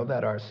you know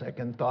that our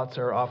second thoughts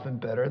are often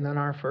better than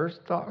our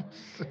first thoughts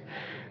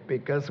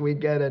because we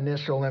get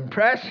initial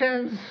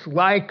impressions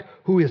like,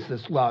 who is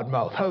this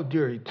loudmouth? How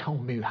dare you tell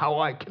me how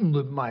I can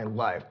live my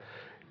life?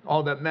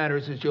 All that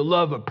matters is you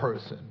love a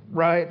person,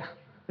 right?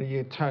 Are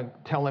you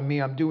telling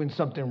me I'm doing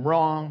something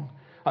wrong?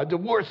 I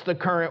divorced the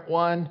current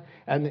one,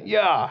 and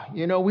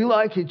we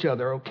like each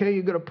other, okay?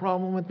 You got a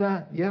problem with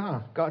that?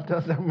 Yeah, God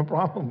does have a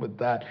problem with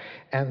that.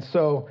 And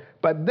so,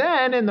 but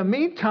then in the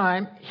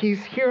meantime,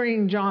 he's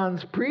hearing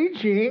John's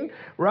preaching,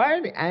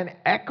 right? And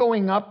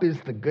echoing up is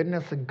the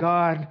goodness of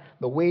God.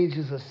 The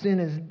wages of sin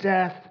is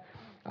death.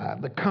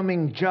 The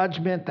coming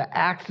judgment, the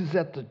axe is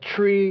at the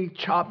tree,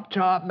 chop,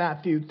 chop,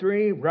 Matthew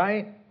 3,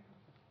 right?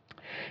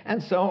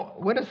 And so,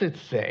 what does it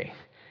say?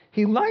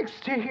 He likes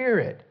to hear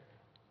it.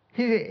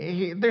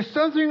 There's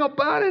something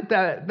about it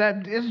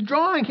that is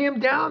drawing him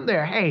down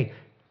there. Hey,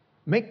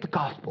 make the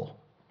gospel.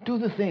 Do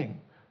the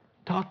thing.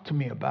 Talk to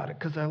me about it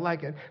because I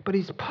like it. But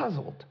he's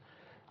puzzled.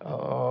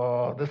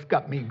 Oh, this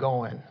got me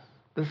going.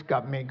 But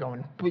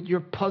you're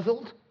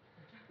puzzled?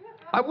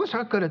 I wish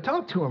I could have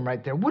talked to him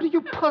right there. What are you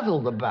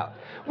puzzled about?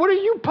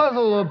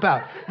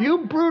 You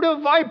brood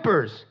of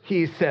vipers,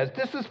 he says.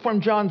 This is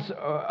from John's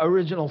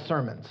original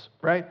sermons,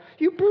 right?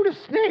 You brood of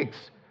snakes.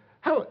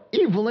 How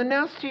evil and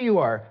nasty you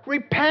are.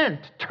 Repent.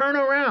 Turn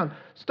around.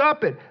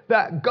 Stop it.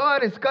 That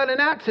God has got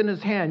an axe in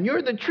his hand.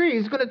 You're the tree.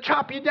 He's going to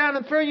chop you down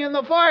and throw you in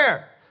the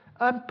fire.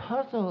 I'm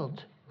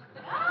puzzled.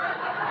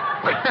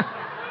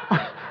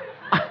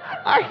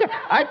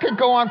 I could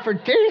go on for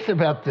days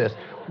about this.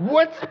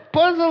 What's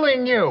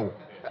puzzling you?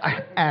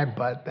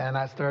 But then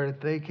I started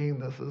thinking,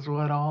 this is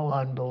what all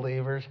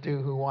unbelievers do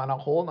who want to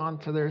hold on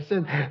to their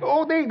sin.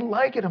 Oh, they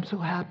like it. I'm so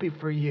happy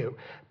for you.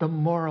 The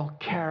moral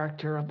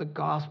character of the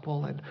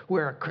gospel, and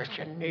we're a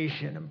Christian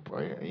nation,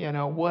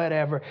 and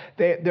whatever.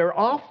 They're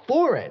all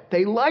for it.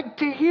 They like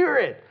to hear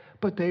it,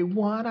 but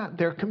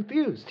they're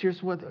confused.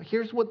 Here's what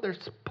they're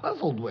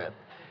puzzled with.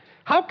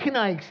 How can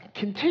I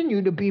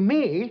continue to be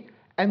me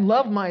and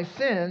love my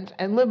sins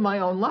and live my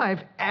own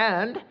life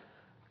and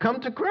come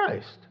to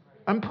Christ?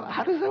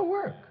 How does that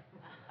work?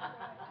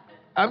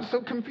 I'm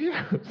so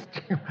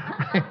confused.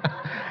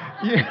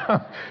 You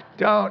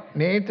don't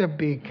need to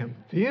be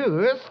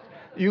confused.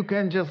 You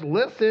can just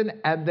listen,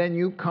 and then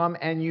you come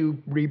and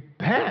you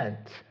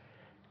repent,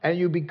 and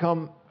you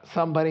become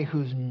somebody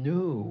who's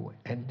new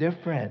and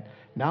different,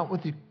 not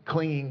with you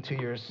clinging to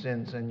your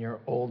sins and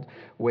your old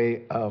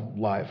way of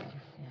life.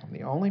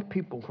 The only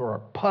people who are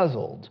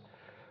puzzled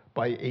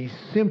by a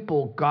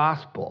simple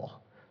gospel.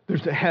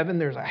 There's a heaven,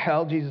 there's a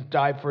hell. Jesus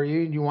died for you.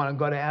 You want to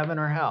go to heaven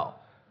or hell?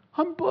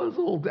 I'm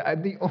puzzled.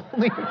 The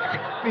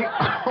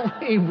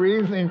only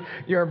reason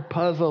you're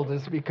puzzled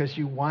is because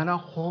you want to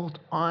hold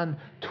on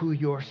to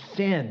your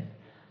sin.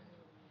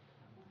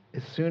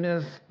 As soon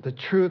as the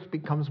truth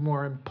becomes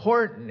more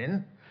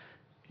important,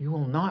 you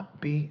will not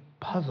be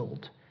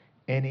puzzled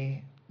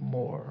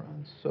anymore.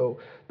 So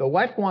the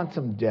wife wants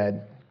him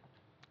dead.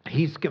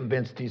 He's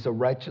convinced he's a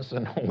righteous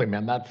and holy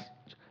man.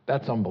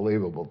 That's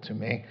unbelievable to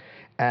me.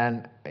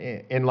 And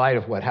in light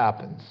of what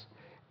happens.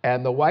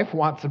 And the wife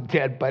wants him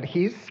dead, but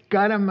he's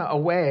got him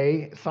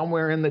away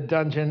somewhere in the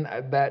dungeon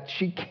that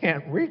she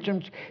can't reach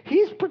him.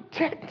 He's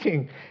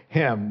protecting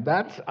him.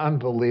 That's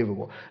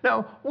unbelievable.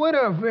 Now, what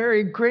a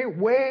very great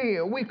way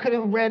we could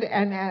have read,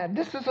 and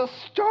this is a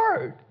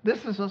start.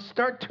 This is a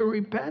start to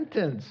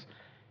repentance.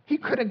 He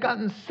could have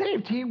gotten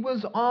saved. He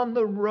was on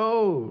the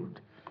road.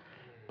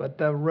 But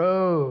the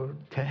road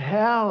to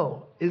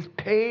hell is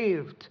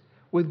paved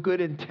with good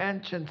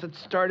intentions. It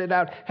started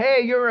out,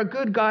 hey, you're a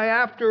good guy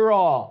after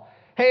all.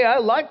 Hey, I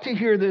like to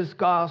hear this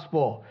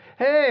gospel.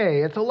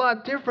 Hey, it's a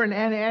lot different.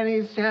 And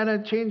he's had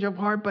a change of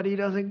heart, but he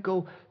doesn't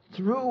go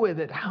through with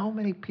it. How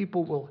many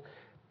people will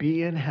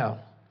be in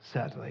hell,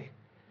 sadly,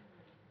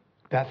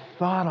 that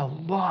thought a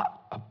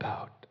lot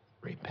about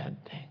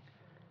repenting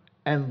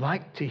and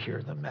like to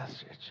hear the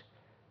message?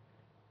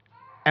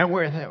 And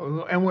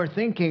we're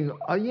thinking,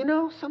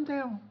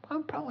 someday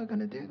I'm probably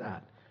going to do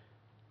that.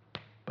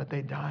 But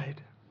they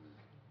died.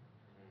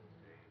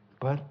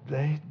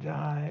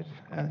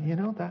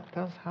 And that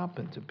does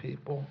happen to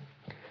people.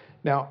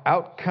 Now,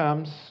 out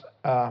comes,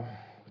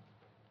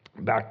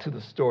 back to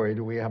the story.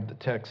 Do we have the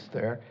text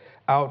there?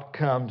 Out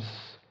comes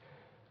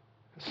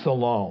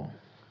Salome.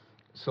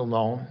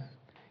 Salome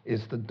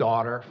is the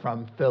daughter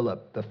from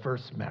Philip, the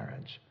first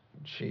marriage.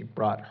 She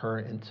brought her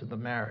into the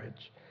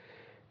marriage.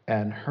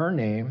 And her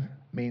name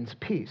means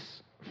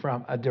peace,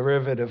 from a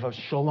derivative of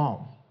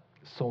shalom.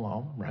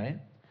 Salome, right?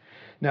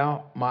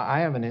 Now, I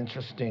have an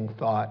interesting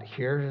thought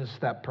here, is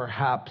that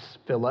perhaps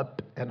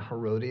Philip and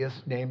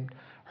Herodias named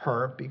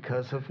her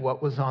because of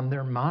what was on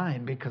their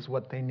mind, because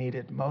what they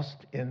needed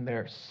most in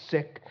their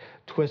sick,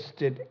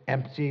 twisted,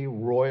 empty,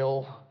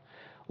 royal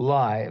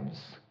lives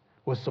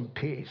was some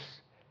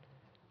peace.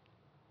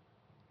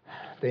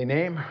 They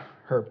name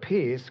her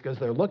peace because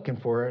they're looking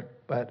for it,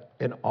 but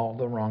in all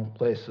the wrong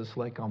places,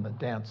 like on the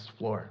dance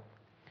floor,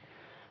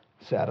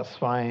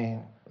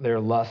 satisfying their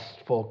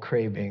lustful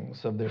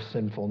cravings of their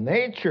sinful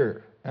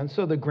nature. And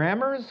so the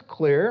grammar is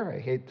clear, I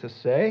hate to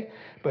say,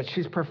 but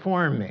she's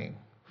performing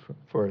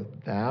for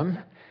them.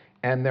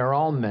 And they're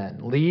all men,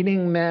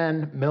 leading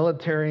men,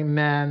 military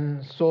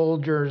men,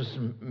 soldier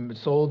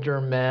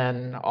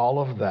men, all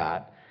of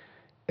that.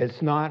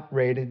 It's not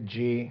rated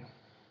G.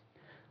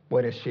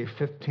 What is she,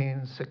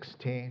 15,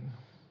 16?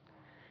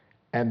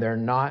 And they're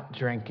not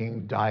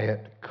drinking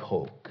Diet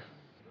Coke.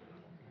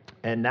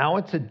 And now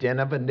it's a den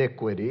of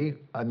iniquity,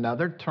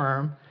 another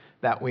term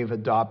that we've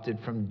adopted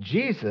from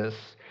Jesus,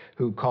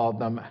 who called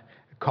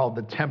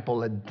the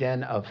temple a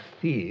den of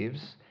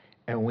thieves,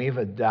 and we've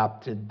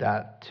adopted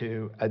that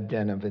to a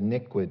den of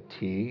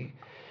iniquity.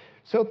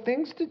 So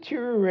things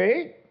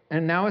deteriorate,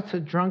 and now it's a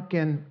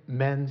drunken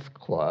men's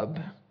club,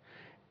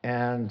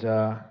 and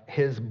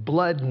his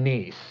blood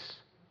niece,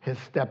 his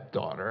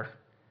stepdaughter,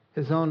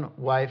 his own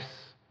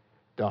wife's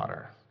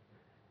daughter,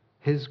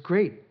 his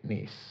great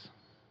niece,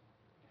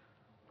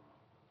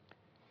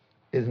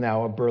 is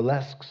now a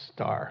burlesque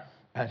star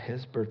at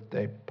his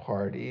birthday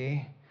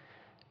party.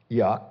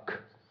 Yuck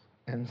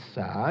and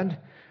sad.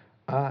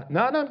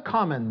 Not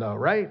uncommon though,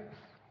 right?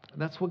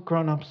 That's what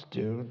grown-ups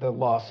do, the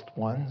lost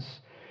ones.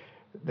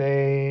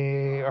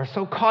 They are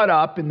so caught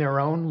up in their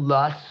own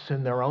lusts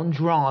and their own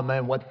drama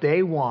and what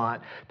they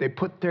want, they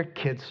put their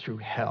kids through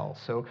hell.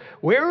 So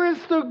where is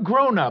the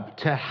grown-up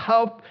to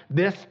help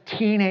this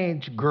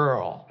teenage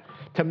girl,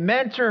 to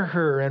mentor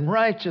her in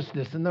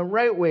righteousness and the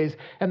right ways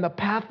and the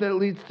path that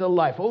leads to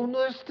life? Oh,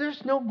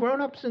 there's no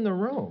grown-ups in the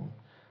room.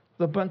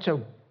 A bunch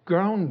of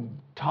grown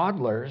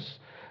toddlers,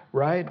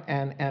 right?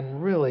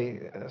 And really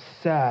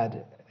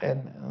sad,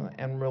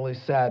 and really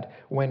sad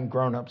when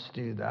grown-ups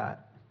do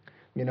that.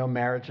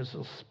 Marriages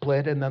will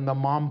split, and then the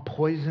mom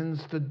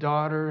poisons the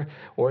daughter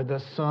or the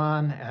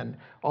son, and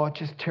it's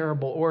just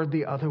terrible, or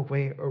the other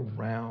way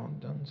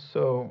around. And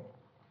so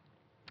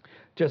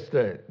just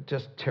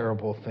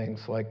terrible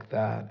things like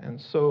that. And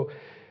so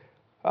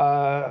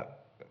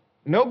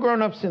no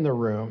grown-ups in the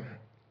room.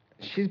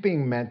 She's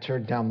being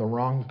mentored down the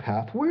wrong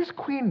path. Where's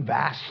Queen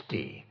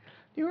Vashti?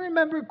 Do you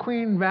remember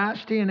Queen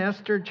Vashti in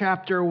Esther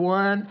chapter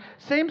 1?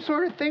 Same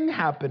sort of thing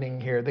happening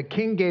here. The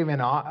king gave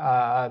in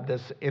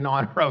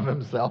honor of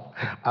himself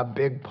a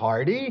big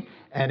party,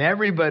 and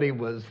everybody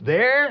was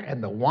there,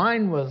 and the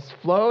wine was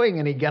flowing,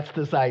 and he gets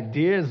this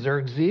idea,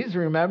 Xerxes,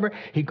 remember?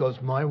 He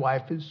goes, my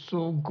wife is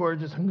so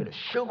gorgeous, I'm going to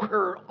show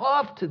her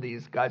off to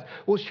these guys.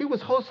 Well, she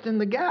was hosting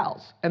the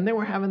gals, and they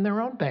were having their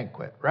own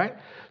banquet, right?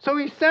 So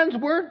he sends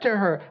word to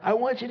her, I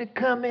want you to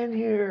come in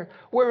here.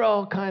 We're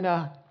all kind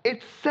of...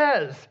 It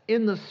says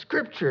in the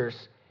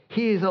scriptures,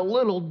 he's a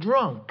little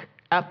drunk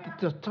at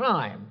the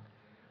time.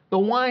 The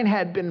wine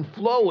had been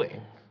flowing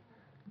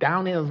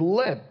down his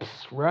lips,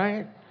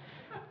 right?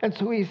 And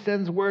so he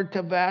sends word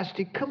to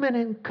Vashti, come in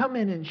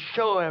and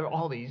show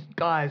all these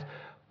guys,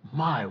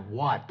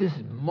 this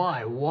is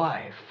my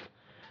wife.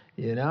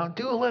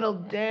 Do a little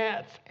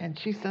dance. And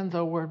she sends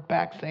a word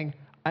back saying,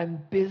 I'm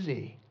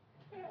busy.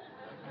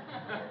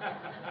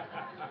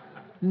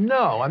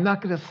 No, I'm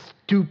not going to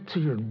stoop to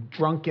your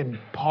drunken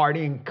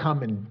party and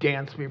come and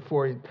dance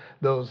before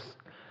those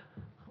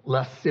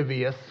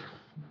lascivious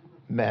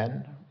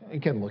men. You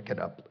can look it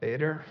up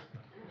later.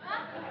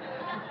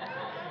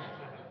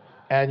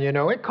 And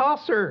it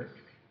costs her.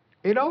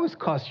 It always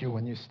costs you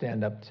when you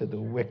stand up to the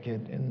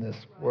wicked in this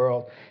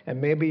world. And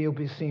maybe you'll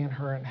be seeing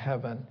her in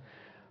heaven.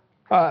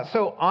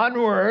 So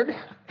onward,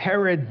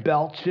 Herod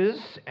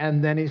belches,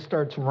 and then he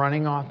starts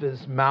running off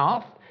his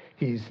mouth.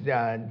 He's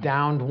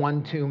downed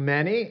one too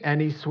many, and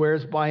he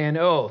swears by an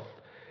oath,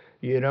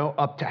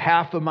 up to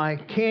half of my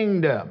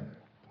kingdom.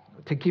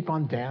 To keep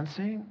on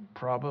dancing?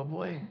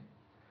 Probably.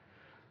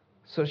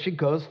 So she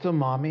goes to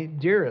Mommy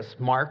Dearest.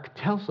 Mark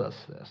tells us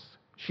this.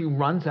 She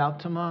runs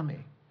out to Mommy.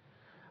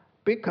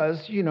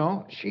 Because,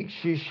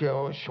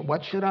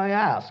 what should I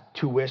ask?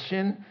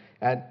 Tuition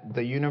at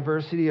the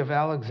University of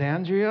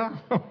Alexandria?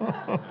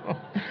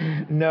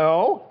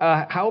 No.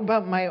 How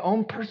about my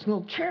own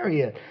personal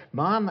chariot?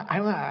 Mom,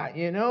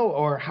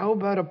 or how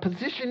about a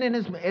position in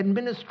his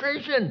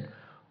administration?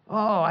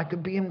 Oh, I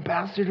could be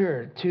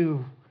ambassador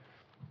to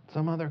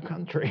some other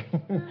country.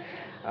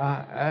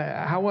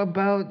 How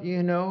about,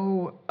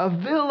 a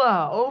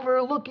villa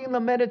overlooking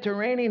the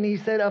Mediterranean? He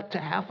said up to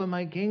half of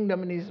my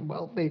kingdom, and he's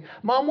wealthy.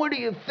 Mom, what do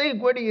you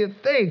think? What do you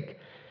think?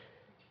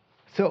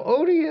 So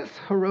Odious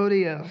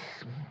Herodias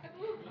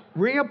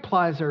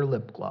reapplies her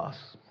lip gloss.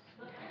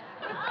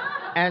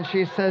 And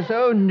she says,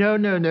 oh,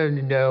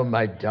 no,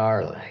 my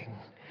darling.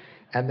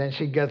 And then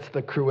she gets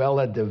the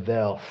Cruella de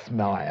Vil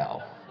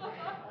smile.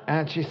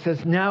 And she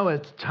says, now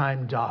it's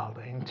time,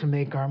 darling, to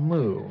make our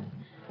move,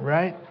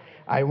 right?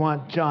 I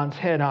want John's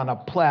head on a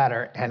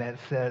platter, and it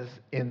says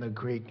in the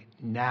Greek,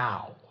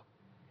 now.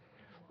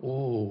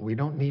 Oh, we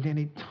don't need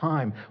any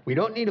time. We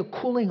don't need a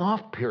cooling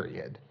off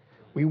period.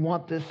 We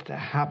want this to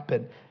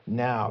happen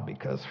now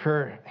because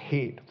her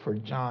hate for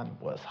John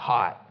was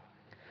hot.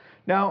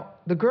 Now,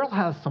 the girl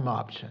has some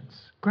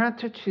options.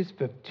 Granted, she's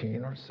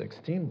 15 or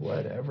 16,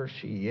 whatever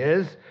she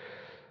is.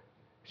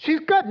 She's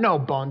got no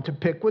bone to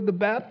pick with the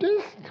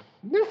Baptist.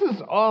 This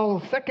is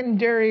all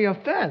secondary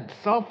offense,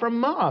 all from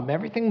Mom.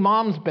 Everything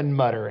Mom's been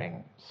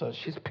muttering. So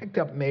she's picked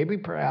up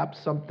perhaps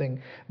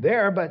something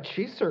there, but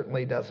she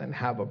certainly doesn't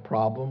have a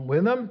problem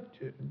with him.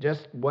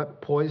 Just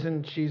what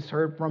poison she's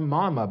heard from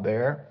Mama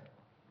Bear.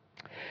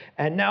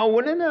 And now,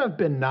 wouldn't it have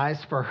been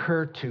nice for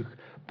her to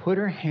put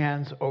her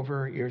hands over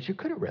her ears? You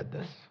could have read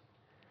this.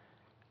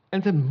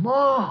 And said,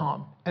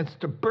 Mom, and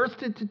to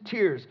burst into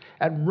tears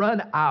and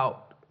run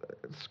out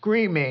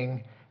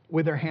screaming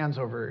with her hands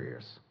over her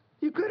ears.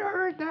 You could have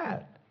heard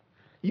that.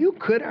 You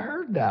could have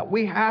heard that.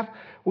 We have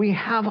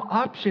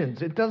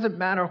options. It doesn't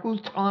matter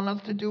who's telling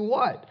us to do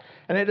what.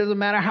 And it doesn't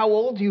matter how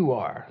old you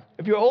are.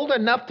 If you're old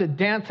enough to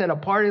dance at a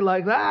party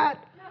like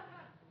that,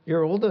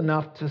 you're old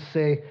enough to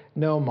say,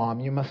 no, Mom,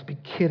 you must be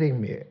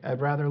kidding me. I'd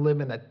rather live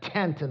in a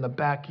tent in the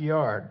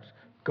backyard.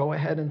 Go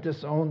ahead and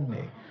disown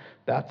me.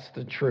 That's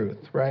the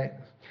truth, right?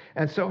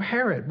 And so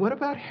Herod, what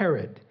about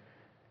Herod?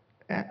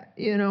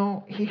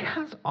 He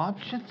has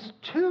options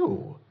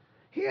too.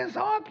 He has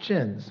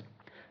options.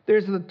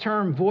 There's the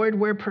term void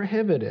where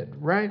prohibited,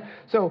 right?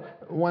 So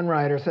one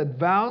writer said,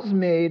 vows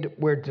made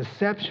where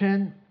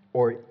deception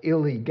or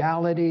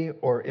illegality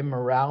or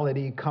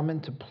immorality come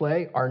into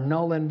play are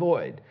null and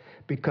void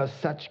because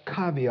such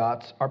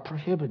caveats are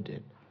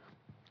prohibited.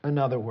 In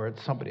other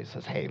words, somebody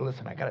says, hey,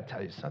 listen, I got to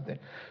tell you something.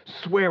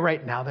 Swear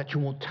right now that you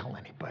won't tell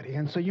anybody.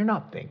 And so you're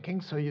not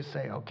thinking, so you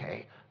say,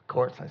 okay, of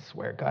course I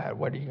swear. Go ahead.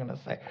 What are you going to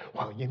say?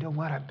 Well, you know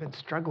what? I've been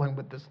struggling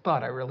with this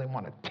thought. I really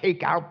want to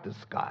take out this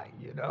guy,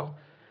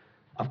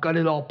 I've got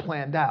it all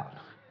planned out.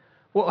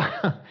 Well,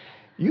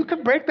 you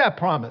can break that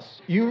promise.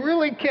 You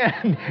really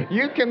can.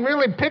 You can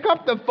really pick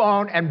up the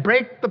phone and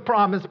break the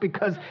promise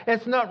because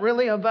it's not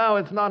really a vow.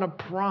 It's not a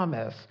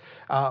promise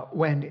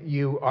when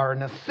you are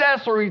an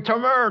accessory to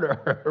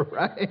murder,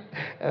 right?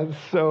 And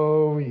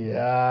so,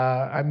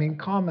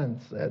 common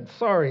sense.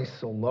 Sorry,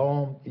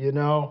 Salome,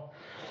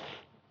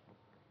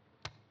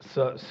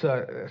 So,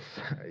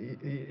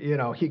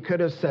 he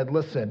could have said,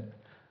 listen,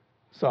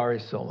 sorry,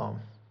 Salome.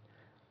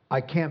 I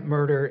can't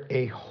murder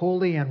a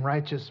holy and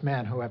righteous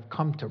man who I've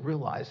come to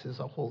realize is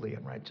a holy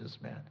and righteous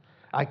man.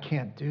 I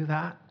can't do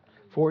that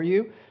for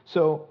you.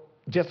 So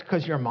just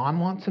because your mom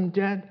wants him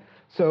dead,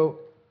 so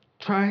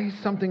try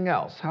something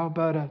else. How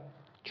about a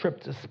trip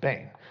to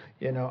Spain?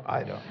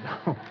 I don't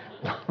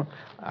know.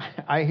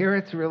 I hear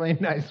it's really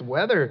nice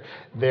weather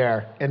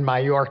there in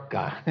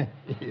Mallorca.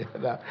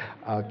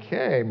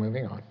 Okay,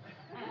 moving on.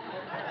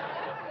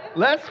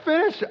 Let's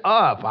finish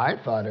up. I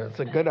thought it was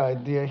a good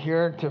idea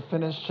here to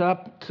finish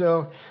up.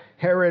 So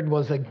Herod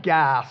was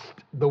aghast.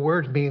 The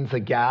word means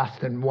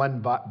aghast, and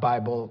one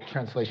Bible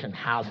translation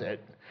has it.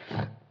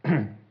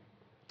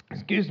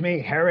 Excuse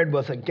me, Herod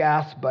was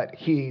aghast, but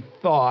he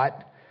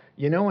thought,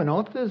 an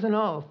oath is an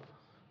oath.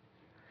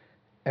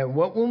 And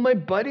what will my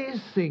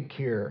buddies think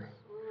here?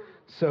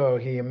 So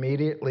he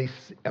immediately,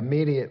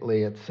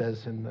 it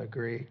says in the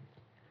Greek,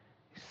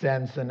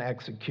 sends an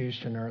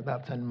executioner.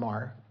 That's in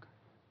Mark.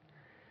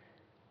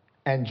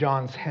 And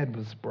John's head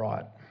was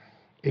brought.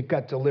 It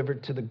got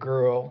delivered to the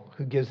girl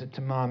who gives it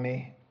to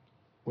Mommy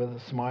with a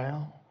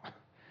smile.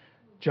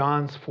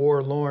 John's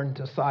forlorn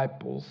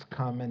disciples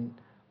come and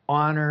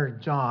honor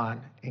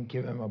John and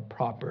give him a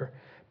proper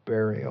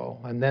burial.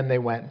 And then they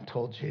went and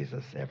told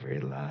Jesus every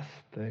last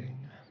thing.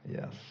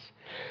 Yes.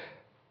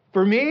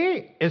 For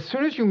me, as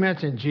soon as you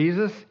mention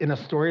Jesus in a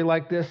story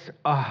like this,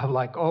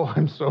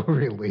 I'm so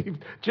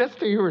relieved just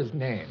to hear his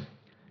name.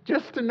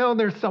 just to know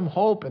there's some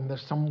hope and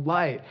there's some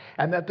light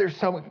and that there's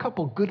a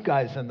couple good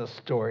guys in the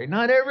story.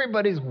 Not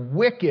everybody's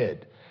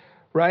wicked,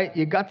 right?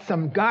 You got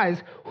some guys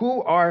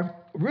who are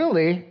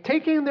really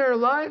taking their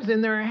lives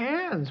in their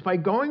hands by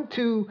going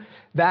to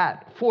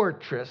that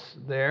fortress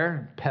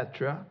there,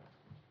 Petra,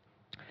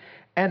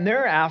 and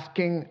they're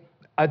asking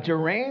a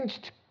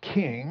deranged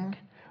king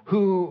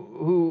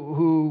who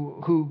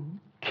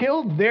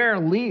killed their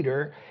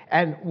leader,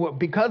 and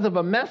because of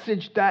a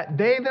message that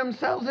they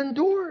themselves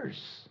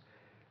endorse.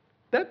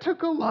 That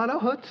took a lot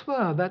of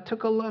chutzpah. That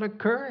took a lot of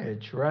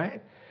courage,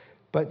 right?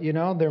 But,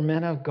 they're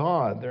men of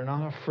God. They're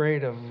not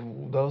afraid of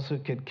those who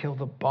could kill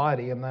the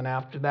body, and then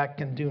after that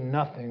can do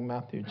nothing,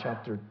 Matthew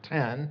chapter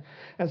 10.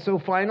 And so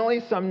finally,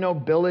 some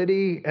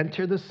nobility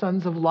enter the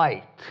sons of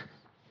light.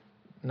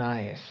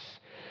 Nice.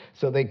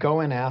 So they go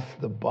and ask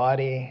the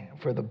body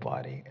for the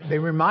body. They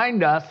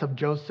remind us of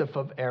Joseph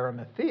of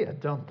Arimathea,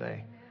 don't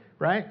they?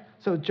 Right?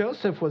 So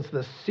Joseph was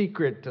the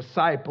secret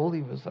disciple.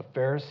 He was a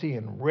Pharisee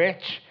and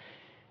rich.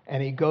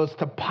 And he goes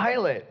to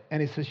Pilate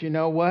and he says, you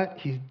know what?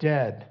 He's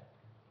dead.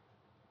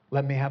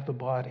 Let me have the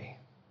body.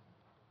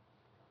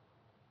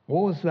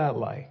 What was that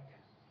like?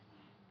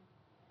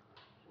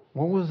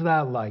 What was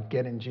that like,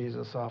 getting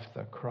Jesus off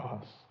the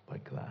cross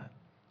like that?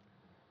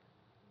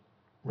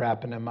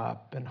 Wrapping him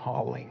up and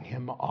hauling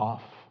him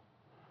off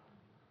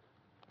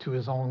to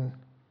his own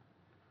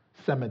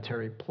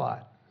cemetery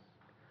plot.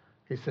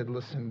 He said,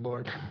 listen,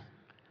 Lord,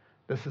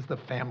 this is the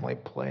family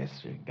place.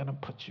 You're going to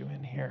put you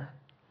in here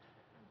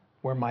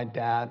where my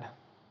dad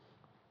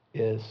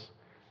is.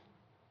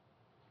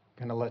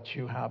 I'm going to let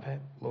you have it,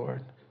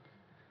 Lord.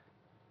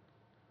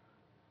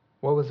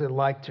 What was it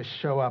like to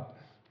show up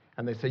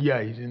and they say,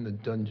 yeah, he's in the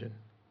dungeon?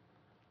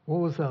 What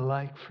was that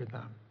like for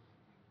them?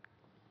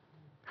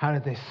 How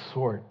did they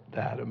sort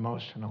that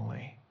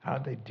emotionally? How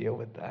did they deal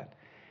with that?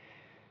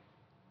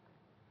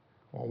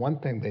 Well, one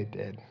thing they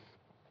did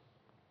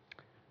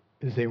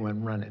is they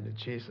went running to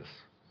Jesus.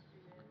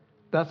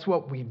 That's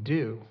what we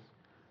do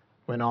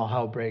when all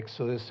hell breaks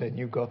loose and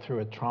you go through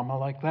a trauma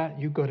like that.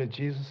 You go to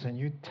Jesus and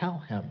you tell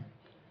him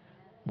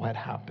what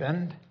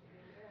happened.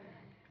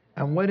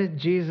 And what did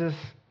Jesus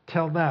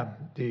tell them,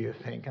 do you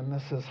think? And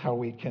this is how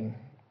we can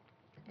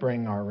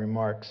bring our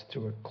remarks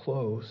to a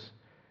close.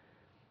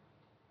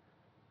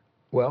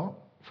 Well,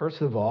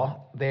 first of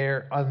all,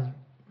 they're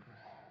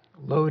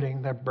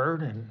unloading their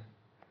burden.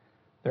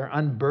 They're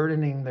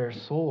unburdening their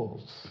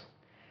souls.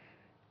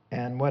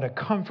 And what a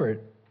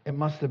comfort it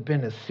must have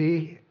been to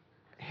see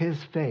his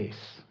face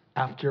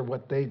after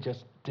what they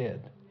just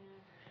did.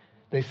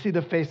 They see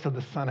the face of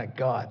the Son of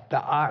God,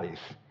 the eyes.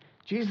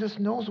 Jesus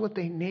knows what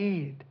they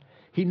need.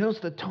 He knows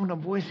the tone of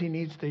voice he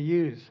needs to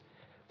use.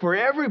 For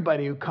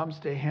everybody who comes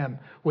to him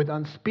with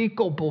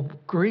unspeakable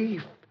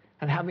grief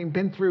and having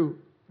been through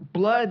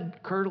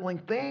blood-curdling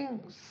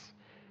things,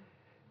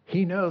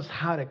 he knows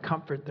how to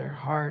comfort their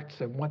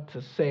hearts and what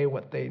to say,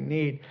 what they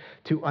need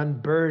to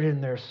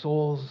unburden their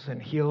souls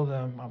and heal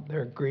them of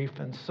their grief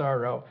and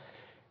sorrow.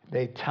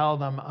 They tell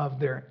them of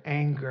their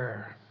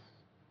anger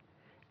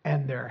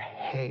and their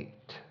hate.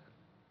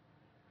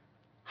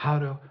 How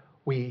do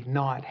we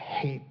not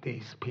hate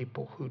these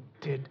people who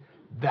did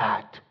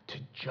that to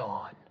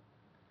John?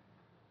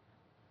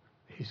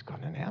 He's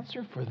got an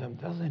answer for them,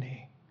 doesn't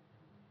he?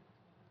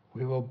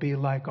 We will be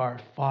like our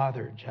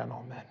Father,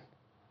 gentlemen,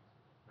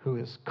 who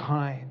is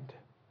kind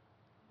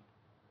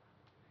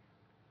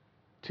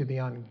to the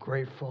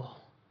ungrateful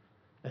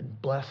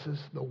and blesses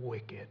the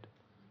wicked.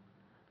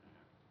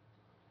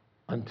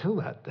 Until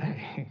that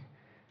day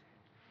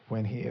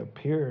when he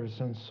appears.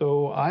 And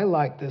so I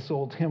like this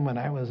old hymn when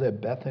I was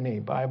at Bethany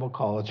Bible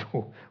College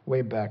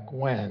way back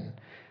when.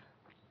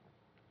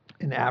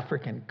 An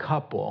African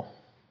couple,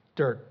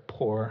 dirt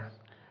poor,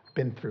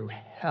 been through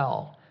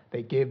hell.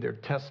 They gave their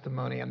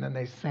testimony and then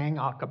they sang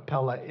a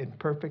cappella in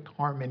perfect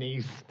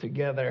harmonies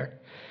together.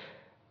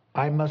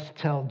 I must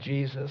tell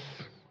Jesus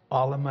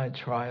all of my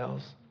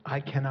trials. I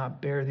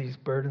cannot bear these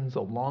burdens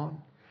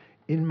alone.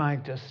 In my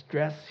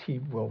distress, he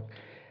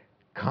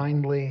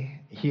kindly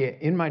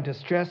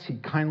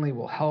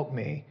will help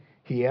me.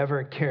 He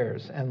ever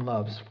cares and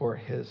loves for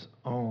his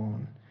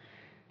own.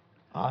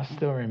 I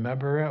still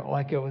remember it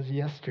like it was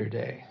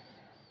yesterday.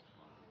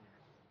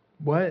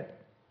 What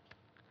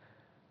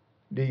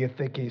do you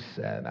think he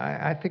said?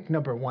 I think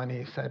number one,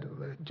 he said,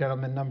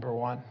 gentlemen, number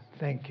one,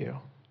 thank you.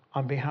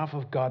 On behalf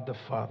of God the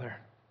Father,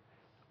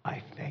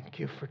 I thank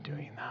you for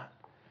doing that.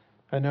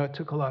 I know it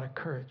took a lot of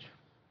courage.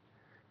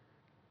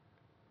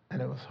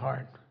 And it was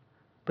hard.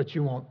 But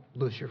you won't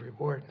lose your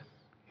reward.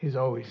 He's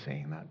always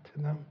saying that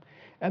to them.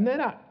 And then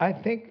I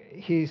think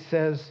he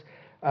says,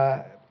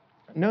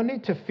 no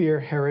need to fear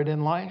Herod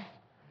in life.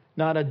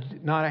 Not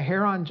a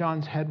hair on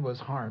John's head was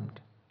harmed.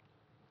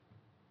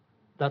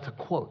 That's a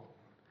quote.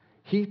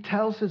 He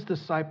tells his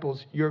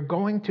disciples, you're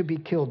going to be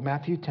killed,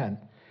 Matthew 10.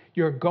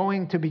 You're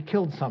going to be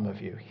killed, some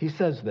of you. He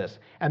says this.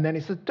 And then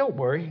he says, don't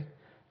worry.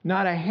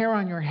 Not a hair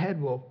on your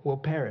head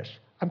will perish.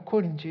 I'm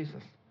quoting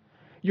Jesus.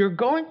 You're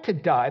going to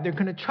die. They're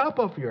going to chop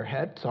off your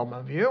head, some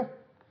of you.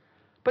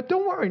 But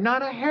don't worry,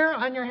 not a hair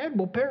on your head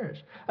will perish.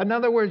 In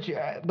other words,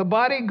 the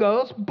body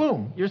goes,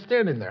 boom, you're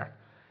standing there.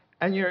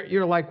 And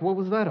you're like, what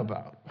was that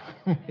about?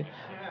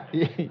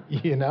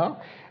 You know?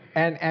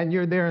 And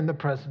you're there in the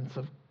presence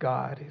of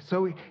God.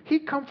 So he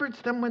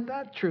comforts them with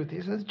that truth.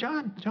 He says,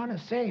 John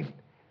is saved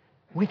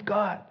with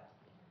God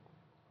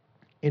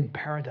in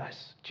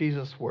paradise.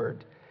 Jesus'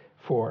 word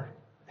for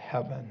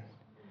heaven.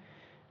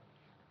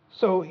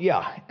 So,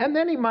 yeah, and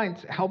then he might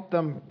help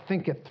them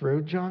think it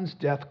through. John's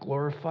death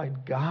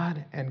glorified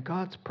God and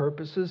God's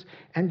purposes.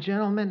 And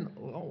gentlemen,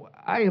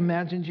 I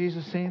imagine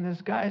Jesus saying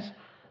this, guys,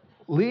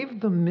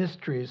 leave the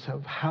mysteries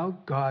of how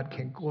God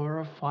can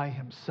glorify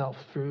himself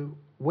through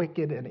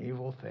wicked and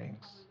evil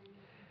things,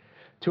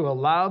 to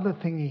allow the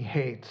thing he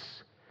hates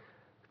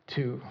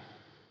to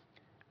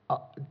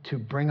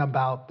bring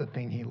about the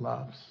thing he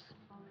loves.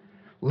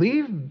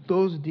 Leave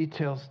those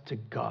details to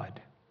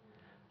God.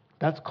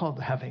 That's called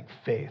having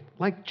faith.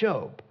 Like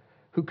Job,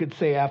 who could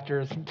say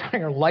after his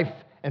entire life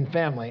and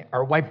family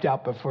are wiped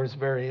out before his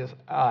very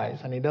eyes,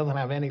 and he doesn't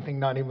have anything,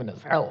 not even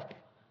his health.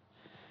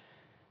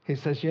 He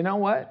says, you know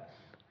what?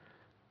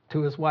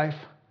 To his wife,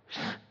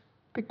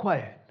 be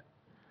quiet.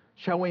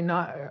 Shall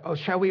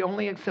we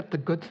only accept the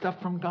good stuff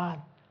from God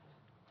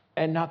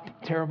and not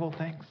the terrible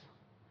things?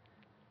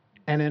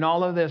 And in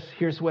all of this,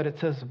 here's what it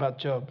says about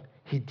Job.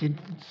 He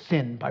didn't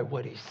sin by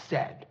what he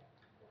said.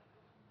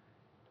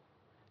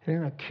 He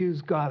didn't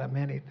accuse God of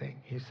anything.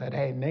 He said,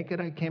 hey,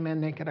 naked I came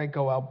in, naked I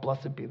go out.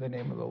 Blessed be the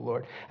name of the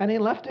Lord. And he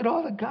left it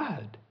all to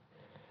God.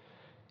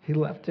 He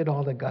left it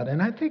all to God.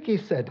 And I think he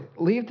said,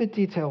 leave the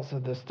details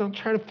of this. Don't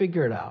try to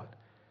figure it out.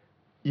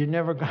 You're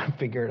never going to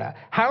figure it out.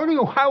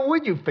 How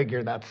would you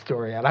figure that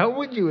story out? How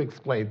would you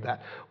explain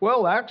that?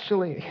 Well,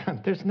 actually,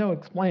 there's no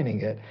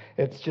explaining it.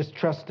 It's just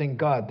trusting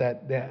God.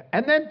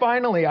 And then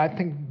finally, I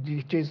think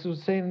Jesus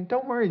was saying,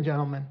 don't worry,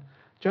 gentlemen.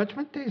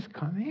 Judgment day is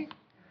coming.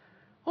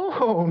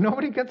 Oh,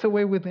 nobody gets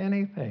away with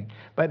anything.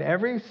 But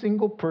every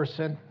single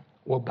person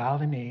will bow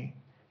the knee,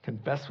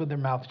 confess with their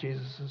mouth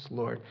Jesus is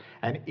Lord,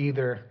 and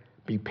either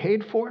be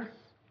paid for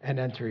and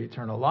enter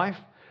eternal life,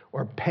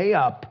 or pay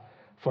up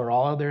for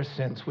all of their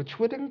sins, which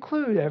would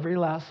include every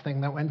last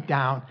thing that went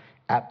down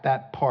at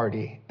that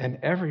party and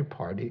every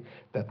party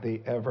that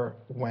they ever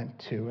went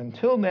to.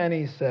 Until then,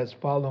 he says,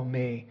 follow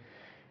me,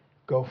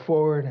 go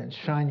forward and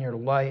shine your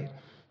light,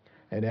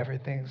 and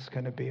everything's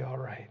going to be all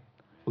right.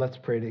 Let's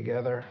pray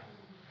together.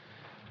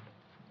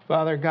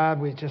 Father God,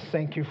 we just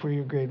thank you for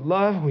your great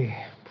love. We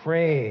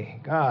pray,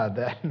 God,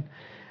 that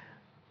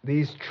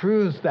these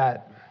truths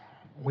that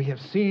we have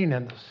seen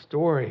in the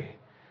story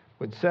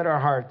would set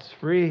our hearts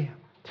free.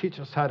 Teach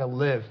us how to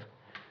live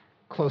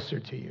closer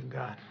to you,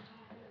 God,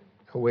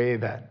 a way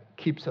that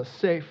keeps us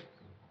safe,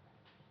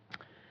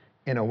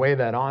 in a way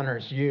that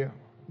honors you,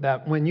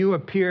 that when you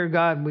appear,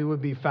 God, we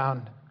would be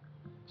found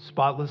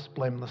spotless,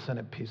 blameless, and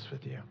at peace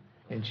with you.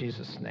 In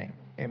Jesus' name,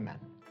 amen.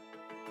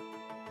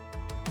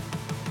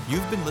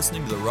 You've been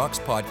listening to the Rocks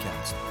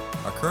Podcast.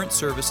 Our current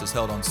service is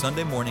held on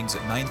Sunday mornings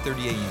at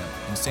 9:30 a.m.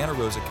 in Santa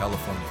Rosa,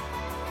 California.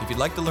 If you'd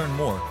like to learn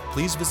more,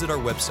 please visit our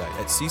website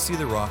at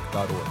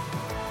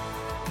cctherock.org.